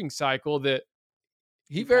coaching cycle that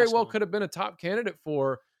he very well could have been a top candidate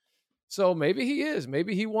for. So maybe he is.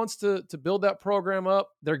 Maybe he wants to build that program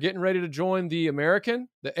up. They're getting ready to join the American,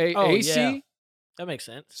 the AAC. Yeah. That makes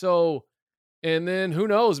sense. So. And then who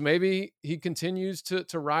knows? Maybe he continues to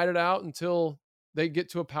ride it out until they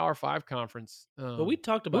get to a Power 5 conference. But we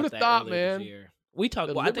talked about that earlier this year. We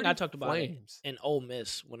talked. Well, I think I talked about it in Ole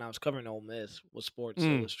Miss when I was covering Ole Miss with Sports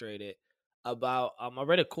Illustrated. About I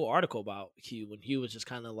read a cool article about Hugh when Hugh was just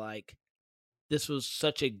kind of like, this was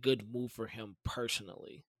such a good move for him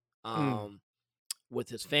personally, with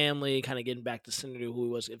his family, kind of getting back to Senator who he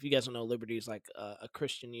was. If you guys don't know, Liberty is like a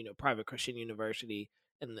Christian, private Christian university.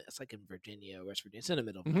 And it's like in Virginia, West Virginia. It's in the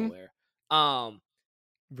middle of nowhere.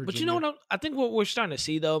 But you know what? I think what we're starting to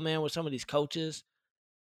see, though, man, with some of these coaches,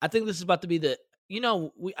 I think this is about to be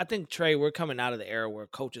I think, Trey, we're coming out of the era where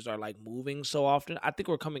coaches are like moving so often. I think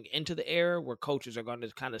we're coming into the era where coaches are going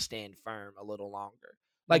to kind of stand firm a little longer.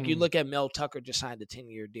 Like you look at Mel Tucker just signed a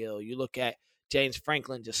 10-year deal. You look at James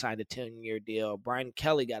Franklin just signed a 10-year deal. Brian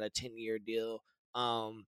Kelly got a 10-year deal.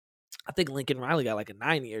 I think Lincoln Riley got like a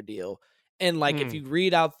 9-year deal. And like if you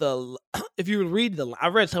read I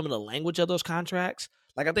read some of the language of those contracts.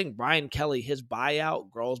 Like I think Brian Kelly, his buyout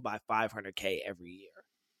grows by $500K every year.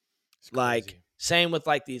 Like same with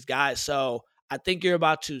like these guys. So I think you're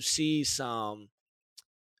about to see some,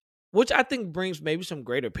 which I think brings maybe some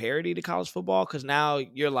greater parity to college football because now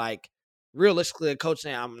you're like realistically a coach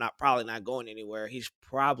saying I'm probably not going anywhere. He's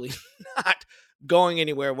probably not going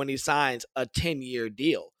anywhere when he signs a 10-year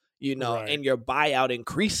deal. Right. And your buyout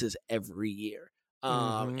increases every year.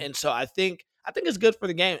 And so I think it's good for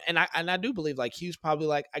the game. And I do believe like Hugh's probably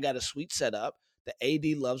like, I got a sweet setup. The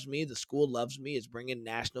AD loves me. The school loves me. It's bringing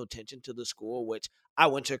national attention to the school, which I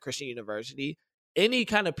went to a Christian university. Any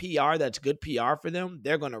kind of PR that's good PR for them,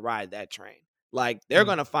 they're going to ride that train. Like they're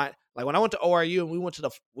going to find, like when I went to ORU and we went to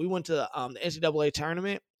the NCAA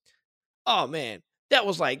tournament. Oh man, that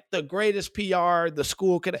was like the greatest PR the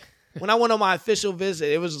school could. When I went on my official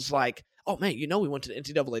visit, it was just like, oh, man, we went to the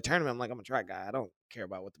NCAA tournament. I'm like, I'm a track guy. I don't care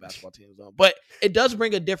about what the basketball team is on. But it does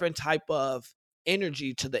bring a different type of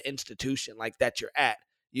energy to the institution like that you're at,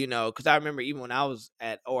 because I remember even when I was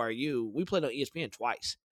at ORU, we played on ESPN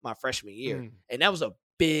twice my freshman year. And that was a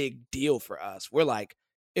big deal for us. We're like,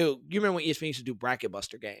 you remember when ESPN used to do bracket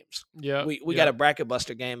buster games? Yeah. We got a bracket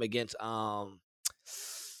buster game against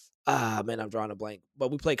man, I'm drawing a blank. But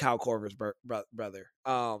we played Kyle Korver's brother.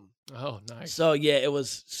 Oh, nice. So yeah, it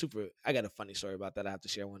was super. I got a funny story about that I have to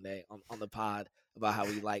share one day on the pod about how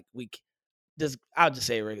I'll just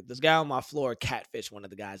say, Rick, this guy on my floor catfished one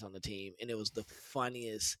of the guys on the team, and it was the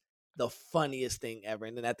funniest thing ever.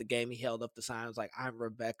 And then at the game, he held up the sign, was like, "I'm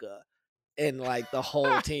Rebecca," and like the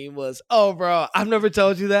whole team was, "Oh, bro, I've never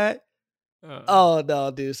told you that." Oh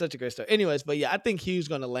no, dude, such a great story. Anyways, but yeah, I think Hugh's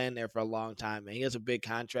going to land there for a long time, man. He has a big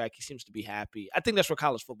contract. He seems to be happy. I think that's where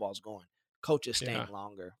college football is going. Coaches staying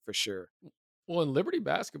longer for sure. Well, and Liberty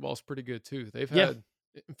basketball is pretty good too. They've had,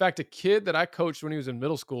 in fact, a kid that I coached when he was in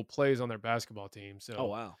middle school plays on their basketball team. So, oh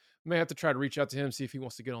wow, May have to try to reach out to him, see if he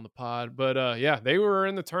wants to get on the pod. But yeah, they were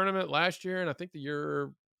in the tournament last year, and I think I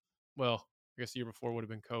guess the year before would have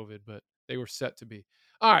been COVID, but they were set to be.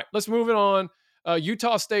 All right, let's move it on.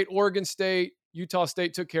 Utah State, Oregon State. Utah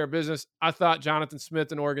State took care of business. I thought Jonathan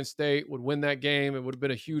Smith and Oregon State would win that game. It would have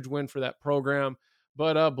been a huge win for that program.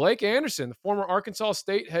 But Blake Anderson, the former Arkansas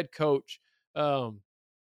State head coach, 11-3.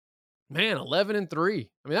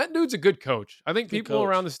 I mean, that dude's a good coach. I think people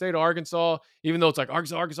around the state of Arkansas, even though it's like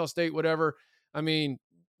Arkansas State, whatever. I mean,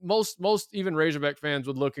 most even Razorback fans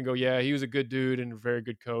would look and go, yeah, he was a good dude and a very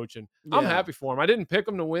good coach. And I'm happy for him. I didn't pick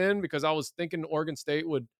him to win because I was thinking Oregon State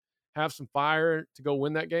would have some fire to go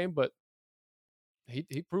win that game, but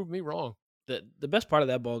he proved me wrong. The best part of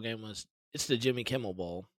that bowl game was it's the Jimmy Kimmel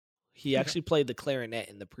Bowl. He actually played the clarinet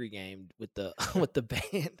in the pregame with the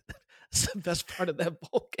band. It's the best part of that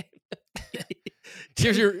bowl game.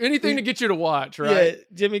 Gives you anything to get you to watch, right? Yeah,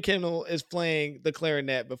 Jimmy Kimmel is playing the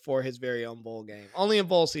clarinet before his very own bowl game. Only in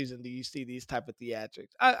bowl season do you see these type of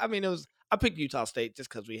theatrics. I mean, I picked Utah State just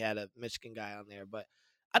because we had a Michigan guy on there, but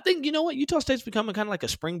I think, you know what, Utah State's becoming kind of like a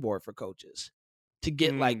springboard for coaches to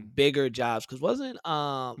get like bigger jobs. Because wasn't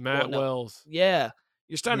Matt Wells? Yeah,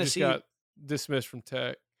 you're starting to see got dismissed from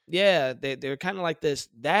Tech. Yeah, they're kind of like this.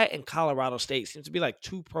 That and Colorado State seems to be like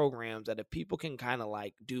two programs that if people can kind of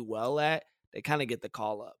like do well at, they kind of get the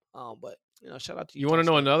call up. But shout out to you. You want to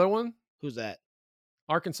know another one? Who's that?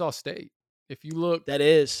 Arkansas State. If you look, that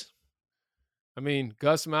is. I mean,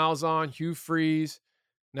 Gus Malzahn, Hugh Freeze,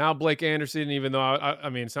 now Blake Anderson. Even though I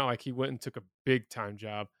mean, it's not like he went and took a big time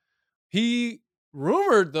job. He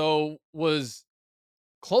rumored though was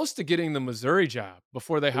close to getting the Missouri job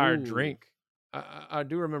before they hired Drink. I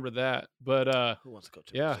do remember that, but who wants to go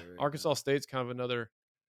to Missouri, Arkansas State's kind of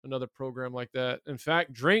another program like that. In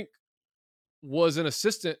fact, Drink was an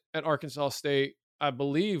assistant at Arkansas State, I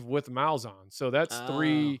believe, with Malzahn. So that's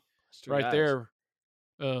three right guys there.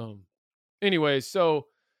 Anyways, so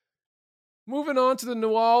moving on to the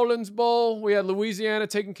New Orleans Bowl, we had Louisiana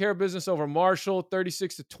taking care of business over Marshall,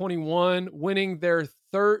 36-21, winning their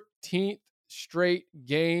 13th straight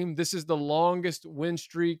game. This is the longest win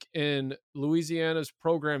streak in Louisiana's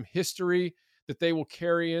program history that they will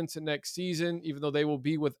carry into next season, even though they will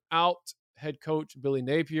be without head coach Billy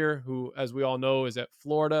Napier, who, as we all know, is at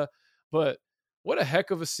Florida. But what a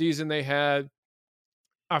heck of a season they had.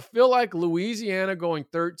 I feel like Louisiana going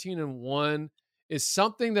 13-1 is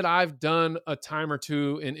something that I've done a time or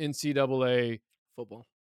two in NCAA football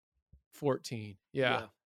 14. Yeah.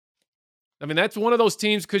 I mean, that's one of those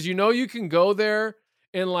teams because you can go there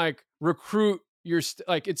and like recruit your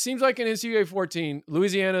like. It seems like in NCAA 14,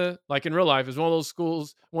 Louisiana, like in real life, is one of those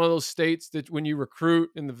schools, one of those states that when you recruit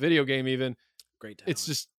in the video game, even great talent. It's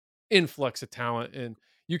just influx of talent, and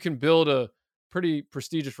you can build a pretty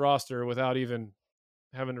prestigious roster without even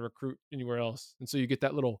having to recruit anywhere else. And so you get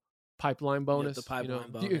that little pipeline bonus. The pipeline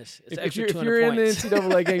bonus. If you're in the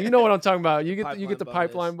NCAA game, you know what I'm talking about. You get the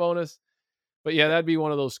pipeline bonus. But yeah, that'd be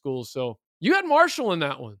one of those schools. So you had Marshall in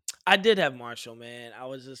that one. I did have Marshall, man. I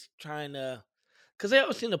was just trying to, because they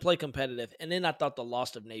always seem to play competitive. And then I thought the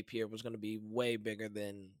loss of Napier was going to be way bigger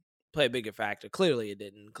play a bigger factor. Clearly it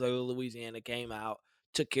didn't. Clearly Louisiana came out,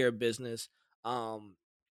 took care of business.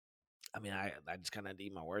 I mean, I just kind of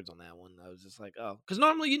need my words on that one. I was just like, oh. Because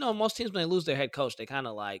normally, most teams, when they lose their head coach, they kind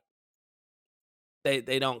of like,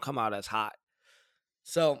 they don't come out as hot.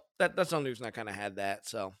 So that's the only reason I kind of had that,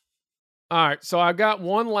 so. All right, so I've got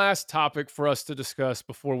one last topic for us to discuss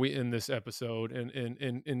before we end this episode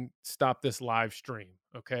and stop this live stream,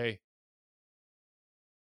 okay?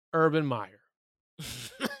 Urban Meyer.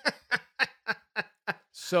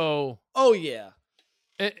 So, oh yeah.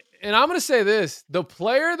 And I'm going to say this, the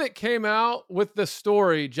player that came out with the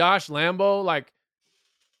story, Josh Lambo, like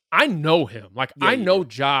I know him. Like I know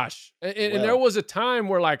Josh. And there was a time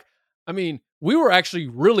where like, I mean, we were actually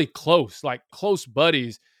really close, like close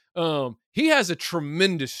buddies. He has a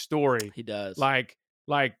tremendous story. He does. Like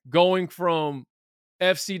going from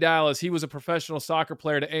FC Dallas, he was a professional soccer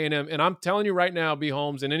player to A&M. And I'm telling you right now, B.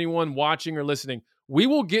 Holmes, and anyone watching or listening, we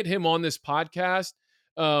will get him on this podcast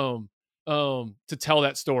to tell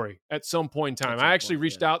that story at some point in time. I actually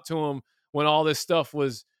reached out to him when all this stuff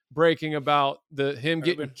was breaking about him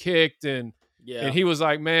getting kicked and he was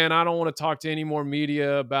like, man, I don't want to talk to any more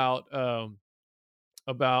media about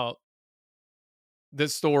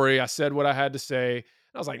this story. I said what I had to say. And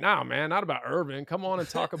I was like, nah, man, not about Urban. Come on and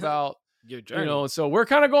talk about your journey. So we're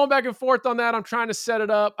kind of going back and forth on that. I'm trying to set it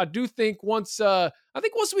up. I do think once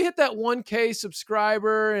we hit that 1K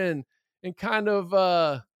subscriber and kind of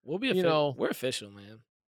we'll be we're official, man.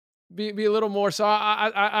 Be a little more. So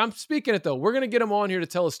I'm speaking it though. We're gonna get him on here to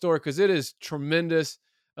tell a story because it is tremendous.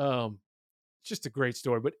 Just a great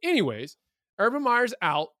story. But anyways, Urban Meyer's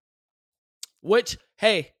out. Which,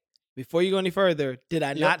 hey, before you go any further, did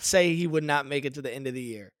I not say he would not make it to the end of the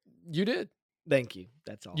year? You did. Thank you.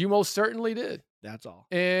 That's all. You most certainly did. That's all.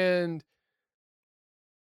 And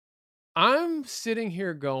I'm sitting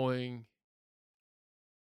here going,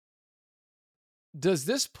 does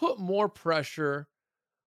this put more pressure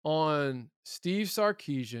on Steve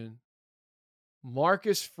Sarkisian,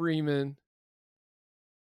 Marcus Freeman,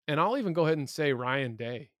 and I'll even go ahead and say Ryan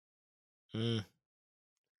Day?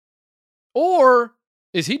 Or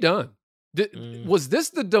is he done? Was this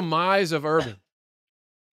the demise of Urban?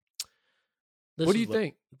 What do you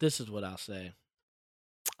think? This is what I'll say.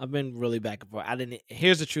 I've been really back and forth.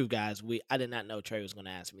 Here's the truth, guys. I did not know Trey was going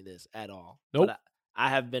to ask me this at all. Nope. But I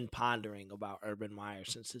have been pondering about Urban Meyer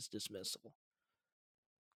since his dismissal.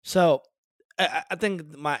 So I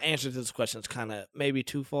think my answer to this question is kind of maybe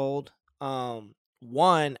twofold.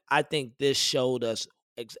 One, I think this showed us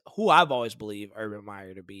who I've always believed Urban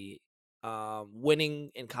Meyer to be.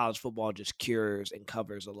 Winning in college football just cures and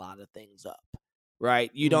covers a lot of things up,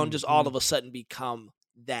 right? You don't just all of a sudden become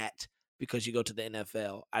that because you go to the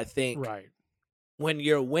NFL. I think when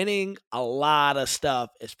you're winning, a lot of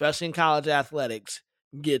stuff, especially in college athletics,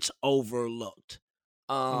 gets overlooked.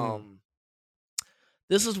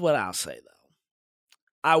 This is what I'll say, though.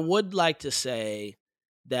 I would like to say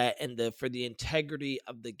that for the integrity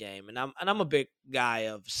of the game, and I'm a big guy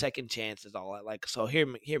of second chances, all that. Like, so hear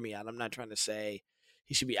me out. I'm not trying to say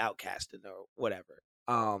he should be outcasted or whatever.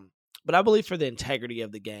 But I believe for the integrity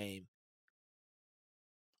of the game,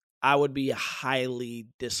 I would be highly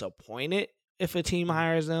disappointed if a team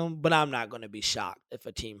hires him, but I'm not going to be shocked if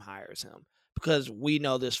a team hires him because we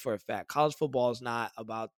know this for a fact. College football is not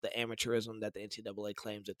about the amateurism that the NCAA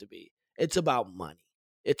claims it to be. It's about money.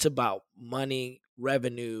 It's about money,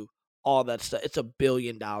 revenue, all that stuff. It's a $1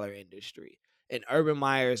 billion industry. And Urban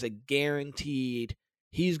Meyer is a guaranteed,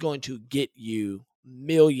 he's going to get you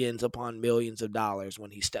millions upon millions of dollars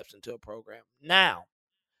when he steps into a program. Now,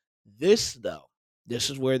 this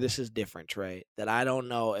is where this is different, Trey, that I don't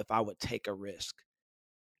know if I would take a risk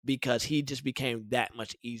because he just became that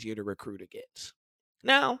much easier to recruit against.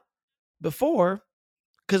 Now, before,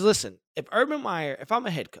 because listen, if Urban Meyer, if I'm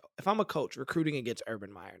a head coach, if I'm a coach recruiting against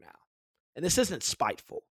Urban Meyer now, and this isn't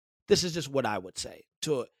spiteful, this is just what I would say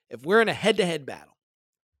if we're in a head-to-head battle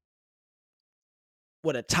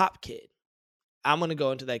with a top kid, I'm going to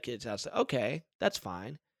go into that kid's house and say, okay, that's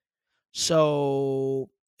fine. So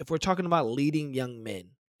if we're talking about leading young men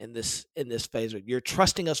in this phase, you're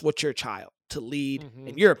trusting us with your child to lead,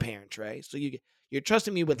 and you're a parent, Trey. So you're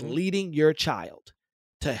trusting me with leading your child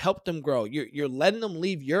to help them grow. You're letting them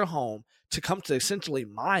leave your home to come to essentially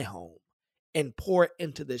my home and pour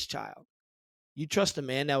into this child. You trust a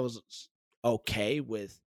man that was okay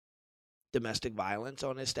with domestic violence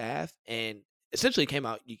on his staff and essentially came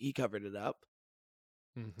out, he covered it up.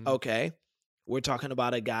 Okay. We're talking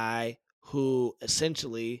about a guy who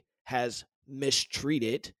essentially has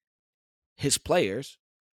mistreated his players,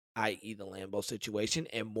 i.e. the Lambeau situation,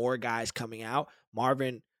 and more guys coming out.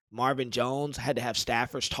 Marvin Jones had to have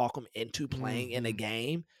staffers talk him into playing in a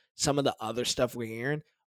game. Some of the other stuff we're hearing,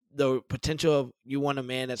 the potential of you want a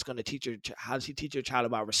man that's going to teach how does he teach your child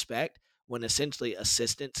about respect when essentially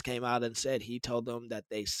assistants came out and said he told them that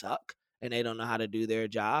they suck and they don't know how to do their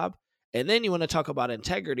job. And then you want to talk about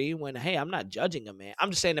integrity when, hey, I'm not judging a man. I'm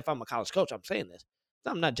just saying if I'm a college coach, I'm saying this.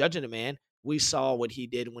 I'm not judging a man. We saw what he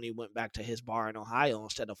did when he went back to his bar in Ohio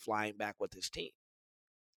instead of flying back with his team.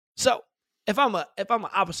 So if I'm an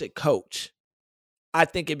opposite coach, I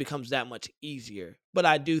think it becomes that much easier. But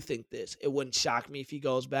I do think this. It wouldn't shock me if he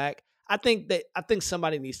goes back. I think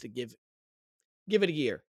somebody needs to give it a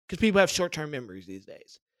year because people have short-term memories these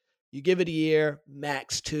days. You give it a year,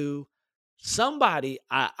 max 2. Somebody,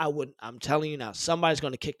 I'm telling you now, somebody's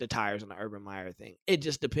going to kick the tires on the Urban Meyer thing. It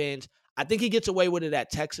just depends. I think he gets away with it at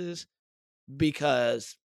Texas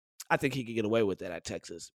because I think he could get away with it at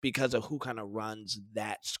Texas because of who kind of runs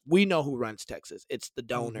that. We know who runs Texas. It's the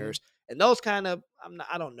donors and those kind of,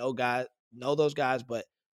 I don't know those guys, but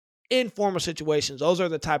in formal situations, those are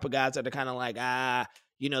the type of guys that are kind of like,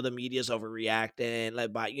 the media's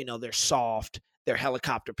overreacting, they're soft, they're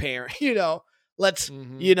helicopter parent, let's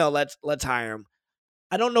hire him.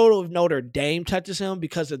 I don't know if Notre Dame touches him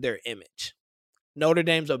because of their image. Notre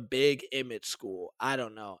Dame's a big image school. I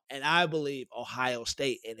don't know. And I believe Ohio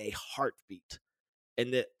State in a heartbeat.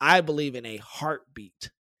 And I believe in a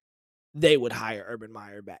heartbeat they would hire Urban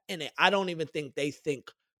Meyer back. And I don't even think they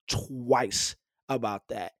think twice about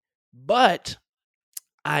that. But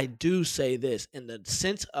I do say this in the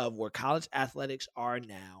sense of where college athletics are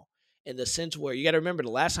now in the sense where you got to remember the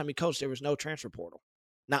last time he coached, there was no transfer portal.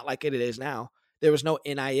 Not like it is now. There was no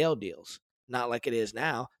NIL deals. Not like it is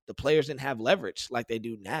now. The players didn't have leverage like they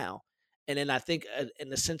do now. And then I think in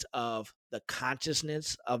the sense of the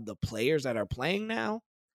consciousness of the players that are playing now,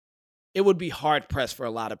 it would be hard pressed for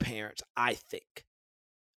a lot of parents, I think,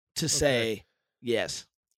 to say yes.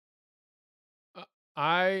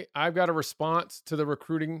 I've got a response to the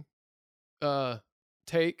recruiting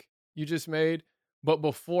take you just made, but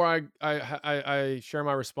before I share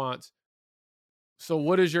my response, so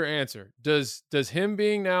what is your answer? Does him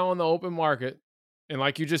being now on the open market, and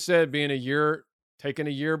like you just said, taking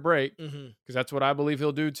a year break, because that's what I believe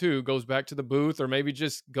he'll do too, goes back to the booth or maybe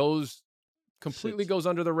just goes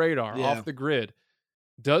under the radar, off the grid.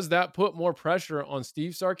 Does that put more pressure on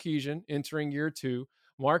Steve Sarkisian entering year 2,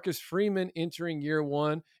 Marcus Freeman entering year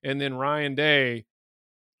 1, and then Ryan Day?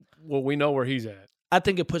 Well, we know where he's at. I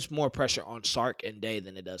think it puts more pressure on Sark and Day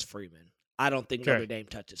than it does Freeman. I don't think Notre Dame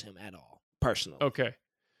touches him at all, personally. Okay.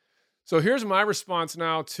 So here's my response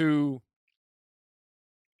now to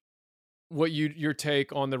what your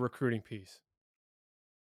take on the recruiting piece.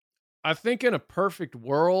 I think in a perfect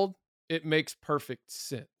world, it makes perfect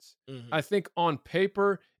sense. I think on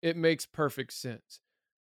paper, it makes perfect sense.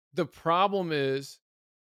 The problem is,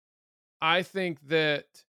 I think that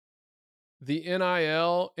the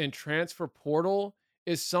NIL and transfer portal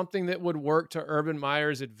is something that would work to Urban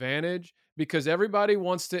Meyer's advantage because everybody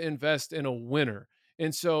wants to invest in a winner.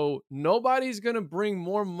 And so nobody's going to bring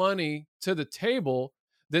more money to the table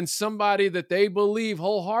than somebody that they believe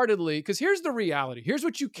wholeheartedly. Because here's the reality. Here's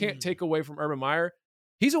what you can't take away from Urban Meyer.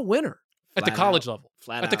 He's a winner at the college level.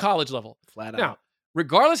 At the college level. Flat out. Now,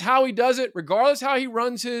 regardless how he does it, regardless how he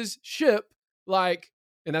runs his ship, and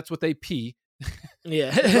that's what they pee.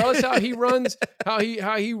 Yeah. Regardless how he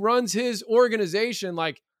runs his organization,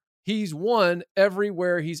 he's won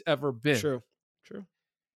everywhere he's ever been. True.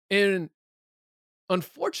 And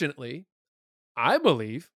unfortunately, I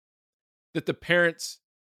believe that the parents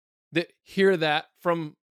that hear that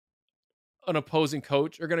from an opposing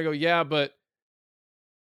coach are going to go, yeah, but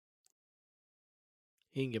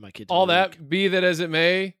he can get my kid all that, be that as it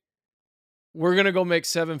may, we're going to go make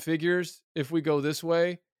 7 figures if we go this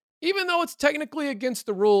way, even though it's technically against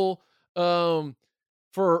the rule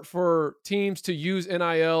for teams to use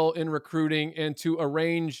NIL in recruiting and to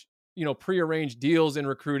arrange, prearrange deals in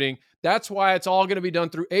recruiting. That's why it's all going to be done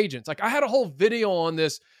through agents. I had a whole video on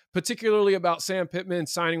this, particularly about Sam Pittman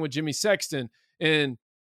signing with Jimmy Sexton, and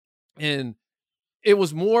it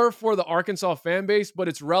was more for the Arkansas fan base, but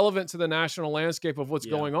it's relevant to the national landscape of what's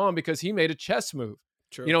going on because he made a chess move.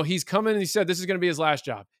 True. He's coming and he said this is going to be his last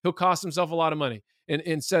job. He'll cost himself a lot of money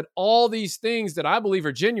and said all these things that I believe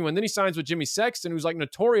are genuine. Then he signs with Jimmy Sexton, who's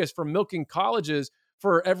notorious for milking colleges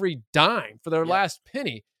for every dime, for their last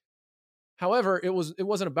penny. However, it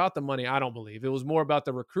wasn't about the money, I don't believe. It was more about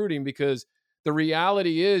the recruiting because the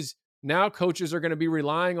reality is now coaches are going to be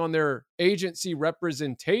relying on their agency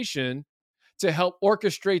representation to help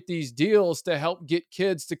orchestrate these deals to help get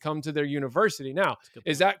kids to come to their university. Now,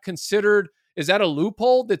 is that a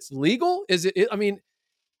loophole that's legal?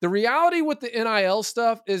 The reality with the NIL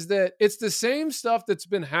stuff is that it's the same stuff that's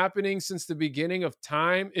been happening since the beginning of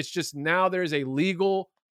time. It's just now there's a legal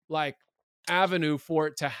avenue for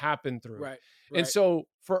it to happen through. Right. And so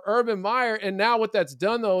for Urban Meyer, and now what that's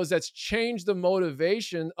done though is that's changed the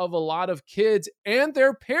motivation of a lot of kids and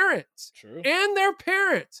their parents. True. And their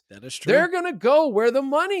parents. That is true. They're going to go where the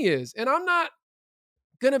money is. And I'm not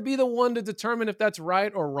going to be the one to determine if that's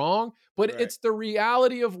right or wrong, but it's the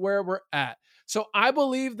reality of where we're at. So I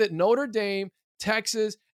believe that Notre Dame,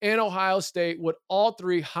 Texas, and Ohio State would all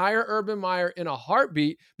three hire Urban Meyer in a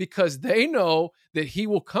heartbeat because they know that he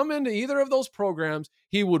will come into either of those programs,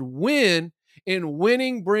 he would win, and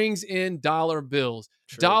winning brings in dollar bills.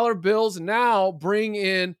 True. Dollar bills now bring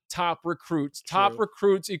in top recruits. True. Top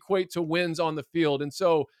recruits equate to wins on the field. And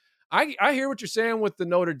so I hear what you're saying with the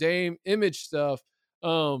Notre Dame image stuff.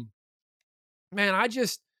 Man, I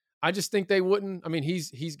just think they wouldn't.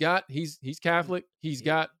 He's Catholic. He's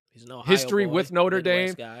got history with Notre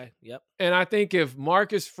Dame. Guy. Yep. And I think if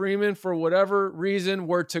Marcus Freeman, for whatever reason,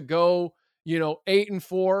 were to go,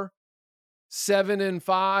 8-4,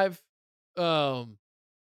 7-5,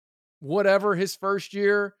 whatever his first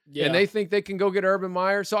year, and they think they can go get Urban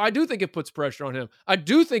Meyer. So I do think it puts pressure on him. I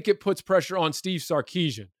do think it puts pressure on Steve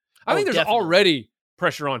Sarkisian. I think there's already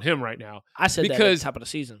pressure on him right now. I said that at the top of the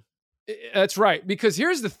season. That's right. Because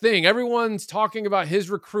here's the thing. Everyone's talking about his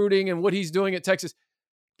recruiting and what he's doing at Texas.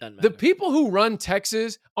 The people who run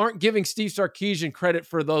Texas aren't giving Steve Sarkisian credit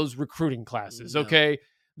for those recruiting classes, okay?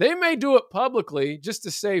 They may do it publicly just to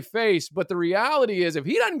save face, but the reality is if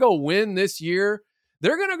he doesn't go win this year,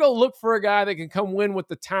 they're going to go look for a guy that can come win with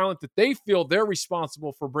the talent that they feel they're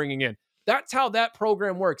responsible for bringing in. That's how that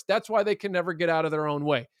program works. That's why they can never get out of their own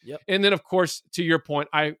way. Yep. And then, of course, to your point,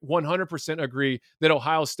 I 100% agree that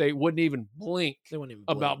Ohio State wouldn't even blink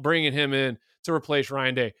about bringing him in to replace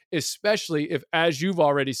Ryan Day, especially if, as you've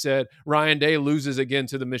already said, Ryan Day loses again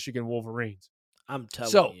to the Michigan Wolverines. I'm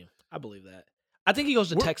telling you. I believe that. I think he goes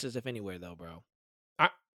to Texas, if anywhere, though, bro. I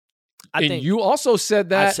think you also said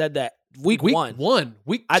that. I said that week one,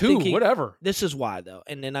 week two, whatever. This is why, though.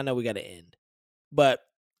 And then I know we got to end. But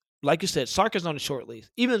like you said, Sark is on a short lease.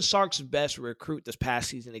 Even Sark's best recruit this past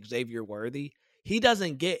season, Xavier Worthy, he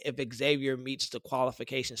doesn't get if Xavier meets the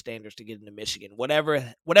qualification standards to get into Michigan.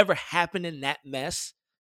 Whatever happened in that mess,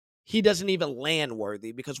 he doesn't even land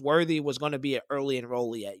Worthy because Worthy was going to be an early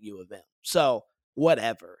enrollee at U of M. So,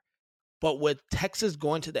 whatever. But with Texas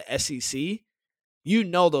going to the SEC, you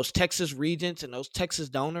know those Texas regents and those Texas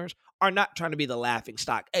donors are not trying to be the laughing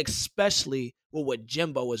stock, especially with what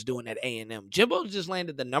Jimbo was doing at A&M. Jimbo just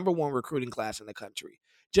landed the #1 recruiting class in the country.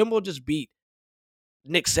 Jimbo just beat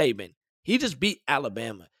Nick Saban. He just beat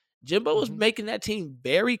Alabama. Jimbo was making that team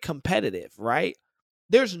very competitive, right?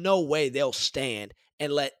 There's no way they'll stand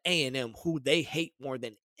and let A&M, who they hate more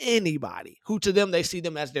than anybody, who to them they see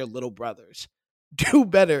them as their little brothers, do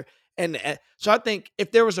better. And so I think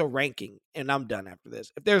if there was a ranking, and I'm done after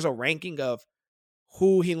this, if there's a ranking of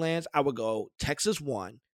who he lands, I would go Texas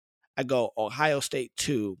 1, I go Ohio State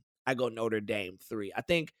 2, I go Notre Dame 3. I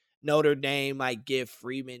think Notre Dame might give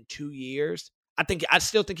Freeman 2 years. I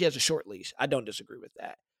still think he has a short leash. I don't disagree with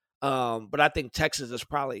that. But I think Texas is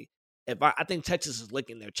probably, I think Texas is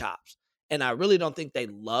licking their chops. And I really don't think they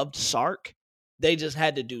loved Sark. They just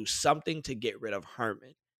had to do something to get rid of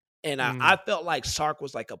Herman. And I felt like Sark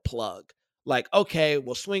was like a plug. Like, okay,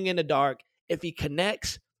 we'll swing in the dark. If he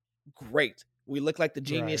connects, great. We look like the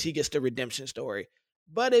genius. Right. He gets the redemption story.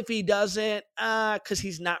 But if he doesn't, because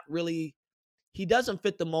he's not really, he doesn't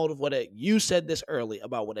fit the mold of you said this early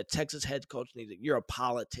about what a Texas head coach needs. You're a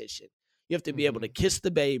politician. You have to be able to kiss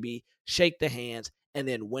the baby, shake the hands, and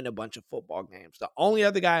then win a bunch of football games. The only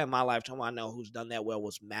other guy in my lifetime I know who's done that well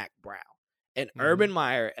was Mac Brown. And Urban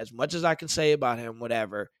Meyer, as much as I can say about him,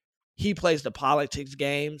 whatever, he plays the politics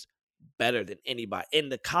games better than anybody. In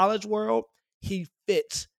the college world, he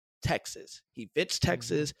fits Texas. He fits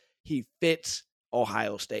Texas. He fits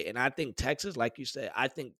Ohio State. And I think Texas, like you said, I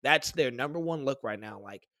think that's their #1 look right now.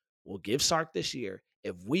 Like, we'll give Sark this year.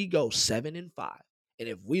 If we go 7-5, and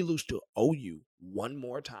if we lose to OU one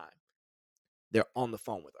more time, they're on the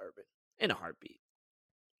phone with Urban in a heartbeat.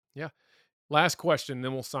 Yeah. Last question,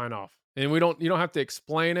 then we'll sign off. And you don't have to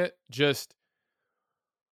explain it, just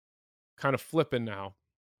kind of flipping now.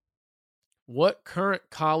 What current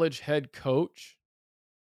college head coach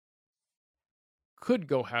could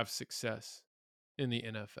go have success in the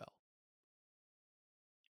NFL?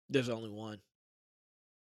 There's only one.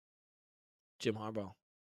 Jim Harbaugh.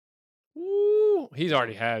 Ooh, he's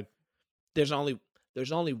already had. There's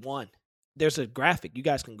only one. There's a graphic. You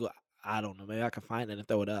guys can go. I don't know. Maybe I can find it and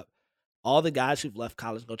throw it up. All the guys who've left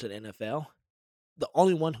college and go to the NFL, the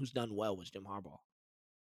only one who's done well was Jim Harbaugh.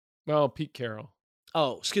 Well, Pete Carroll.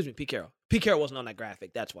 Oh, excuse me, Pete Carroll. Pete Carroll wasn't on that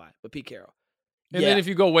graphic. That's why. But Pete Carroll. And then if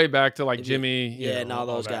you go way back to like Jimmy. And all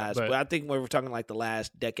those guys. But I think when we're talking like the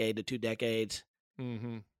last decade to 2 decades,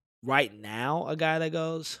 right now, a guy that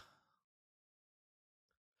goes,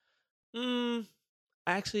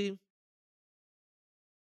 actually,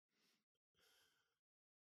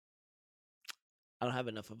 I don't have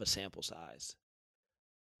enough of a sample size.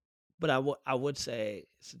 But I would say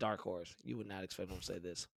it's a dark horse. You would not expect him to say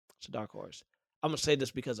this. It's a dark horse. I'm going to say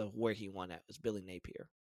this because of where he won at. It's Billy Napier.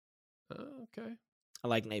 Okay. I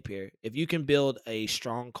like Napier. If you can build a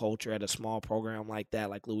strong culture at a small program like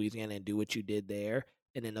that, like Louisiana, and do what you did there,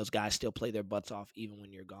 and then those guys still play their butts off even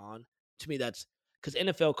when you're gone, to me that's because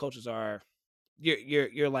NFL coaches are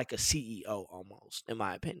you're like a CEO almost, in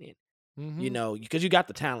my opinion. You know, because you got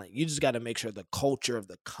the talent. You just got to make sure the culture of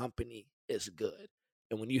the company is good.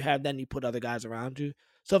 And when you have that and you put other guys around you.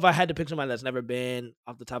 So if I had to pick somebody that's never been,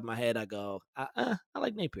 off the top of my head, I go, I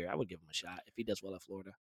like Napier. I would give him a shot if he does well at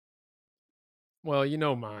Florida. Well, you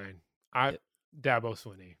know mine. Dabo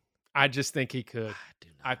Swinney. I just think he could.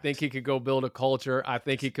 I think he could go build a culture. I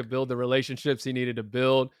think he could build the relationships he needed to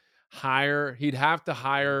build. He'd have to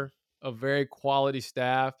hire a very quality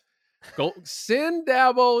staff. Go send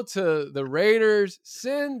Dabo to the Raiders.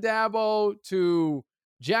 Send Dabo to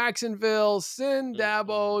Jacksonville. Send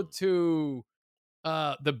Dabo to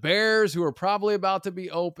the Bears, who are probably about to be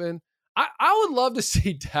open. I would love to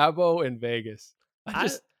see Dabo in Vegas.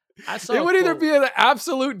 It would either be an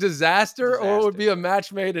absolute disaster or it would be a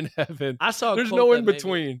match made in heaven. I saw. There's no in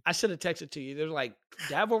between. I should have texted to you. They're like,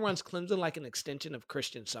 Dabo runs Clemson like an extension of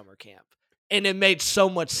Christian summer camp, and it made so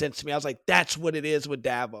much sense to me. I was like, that's what it is with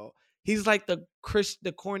Dabo. He's like the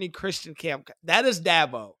corny Christian camp. That is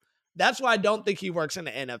Dabo. That's why I don't think he works in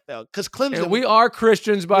the NFL. Because Clemson, and we are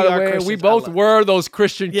Christians, by the way, and we both were those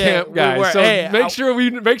Christian camp guys. So make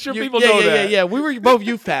sure people know that. Yeah. We were both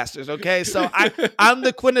youth pastors, okay? So I'm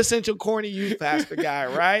the quintessential corny youth pastor guy,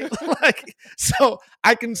 right? So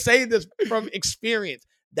I can say this from experience.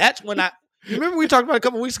 That's when you remember we talked about it a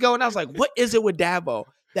couple weeks ago, and I was like, what is it with Dabo?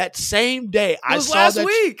 That same day, It was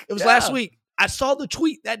last week. I saw the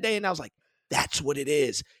tweet that day, and I was like, that's what it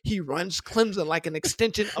is. He runs Clemson like an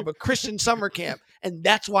extension of a Christian summer camp. And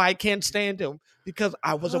that's why I can't stand him, because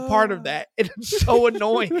I was a part of that. And it's so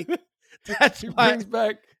annoying. That's why brings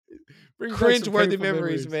back cringeworthy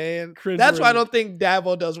memories, man. That's why I don't think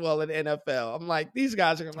Dabo does well in the NFL. I'm like, these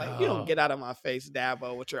guys are like, you don't get out of my face,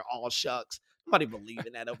 Dabo, with your all shucks. Nobody believe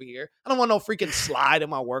in that over here. I don't want no freaking slide in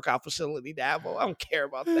my workout facility, Dabo. I don't care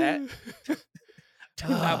about that. Do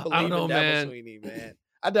not believe in Dabo Swinney, man.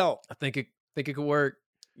 I don't. I think it could work.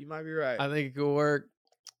 You might be right. I think it could work.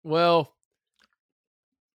 Well,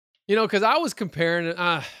 because I was comparing.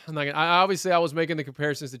 Obviously I was making the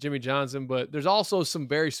comparisons to Jimmy Johnson, but there's also some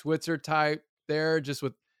Barry Switzer type there, just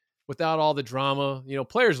without all the drama.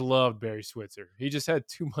 Players loved Barry Switzer. He just had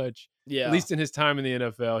too much. Yeah. At least in his time in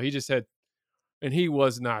the NFL, he just had, and he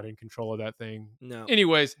was not in control of that thing. No.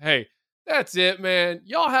 Anyways, hey. That's it, man.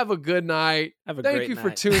 Y'all have a good night. Thank you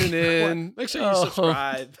for tuning in. Make sure you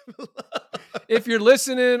subscribe. If you're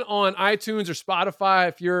listening on iTunes or Spotify,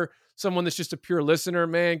 if you're someone that's just a pure listener,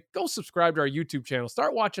 man, go subscribe to our YouTube channel.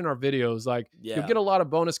 Start watching our videos. You'll get a lot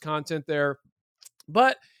of bonus content there.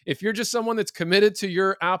 But if you're just someone that's committed to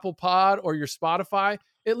your Apple Pod or your Spotify,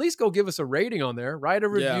 at least go give us a rating on there. Write a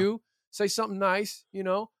review. Say something nice,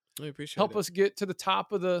 We appreciate Help us get to the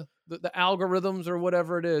top of the algorithms or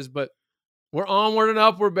whatever it is. But we're onward and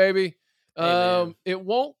upward, baby. It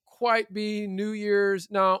won't quite be New Year's.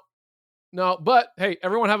 No. But hey,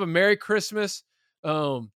 everyone have a Merry Christmas.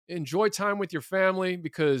 Enjoy time with your family,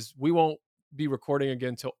 because we won't be recording again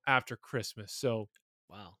until after Christmas. So,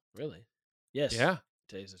 wow, really? Yes. Yeah.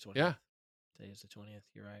 Today's the 20th. Yeah. Today's the 20th.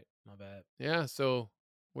 You're right. My bad. Yeah. So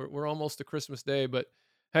we're almost to Christmas Day, but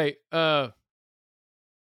hey, that's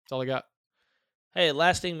all I got. Hey,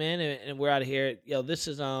 last thing, man, and we're out of here. This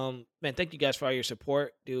is man, thank you guys for all your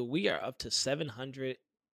support. Dude, we are up to 700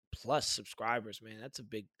 plus subscribers, man. That's a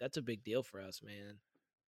big deal for us, man.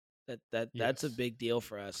 That's a big deal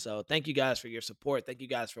for us. So thank you guys for your support. Thank you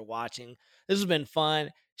guys for watching. This has been fun.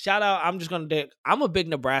 Shout out, I'm a big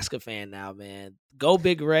Nebraska fan now, man. Go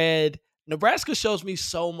Big Red. Nebraska shows me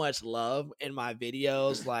so much love in my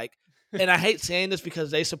videos, and I hate saying this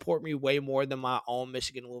because they support me way more than my own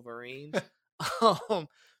Michigan Wolverines.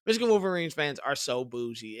 Michigan Wolverines fans are so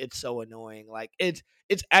bougie. It's so annoying.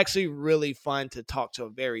 It's actually really fun to talk to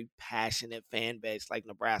a very passionate fan base like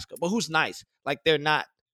Nebraska, but who's nice.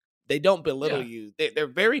 They don't belittle you. They're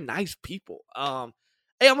very nice people.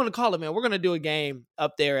 Hey, I'm gonna call it, man. We're gonna do a game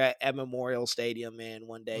up there at Memorial Stadium, man.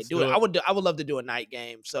 One day, I would love to do a night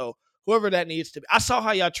game. So whoever that needs to be. I saw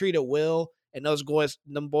how y'all treated Will and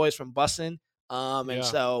them boys from Bussin'. So I'm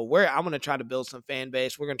going to try to build some fan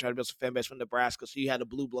base. We're going to try to build some fan base from Nebraska. So you had the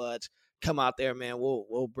Blue Bloods come out there, man.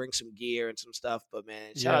 We'll bring some gear and some stuff. But,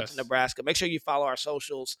 man, shout out to Nebraska. Make sure you follow our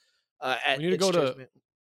socials. We need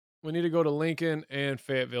to go to Lincoln and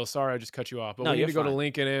Fayetteville. Sorry, I just cut you off. But we need to go to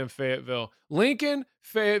Lincoln and Fayetteville. Lincoln,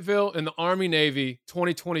 Fayetteville, and the Army Navy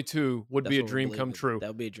 2022 would be a dream come true. That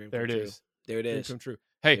would be a dream come true. There it is. Dream come true.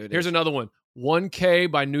 Hey, here's another one.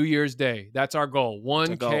 1K by New Year's Day. That's our goal.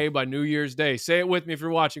 1K by New Year's Day. Say it with me if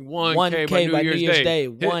you're watching. 1K by New Year's Day.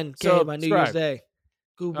 1K by New Year's Day.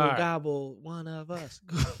 Google Gobble, one of us.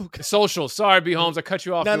 Socials. Sorry, B. Holmes. I cut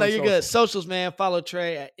you off. No, you're good. Socials, man. Follow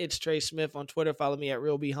Trey at It's Trey Smith on Twitter. Follow me at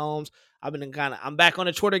Real B. Holmes. I'm back on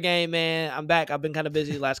the Twitter game, man. I'm back. I've been kind of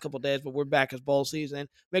busy the last couple of days, but we're back as bowl season.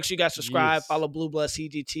 Make sure you guys subscribe. Follow Blue Blood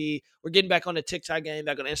CGT. We're getting back on the TikTok game,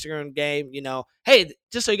 back on the Instagram game. Hey,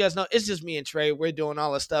 just so you guys know, it's just me and Trey. We're doing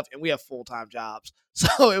all this stuff, and we have full-time jobs.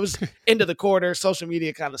 So it was end of the quarter. Social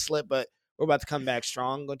media kind of slipped, but we're about to come back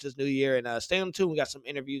strong going to this new year. And stay on tune. We got some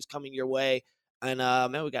interviews coming your way. And,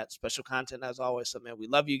 man, we got special content as always. So, man, we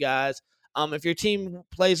love you guys. If your team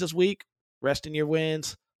plays this week, rest in your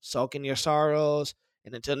wins. Sulk in your sorrows.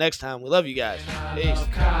 And until next time, we love you guys. Peace.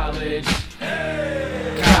 College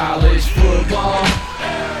football.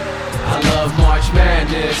 I love March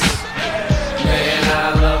Madness.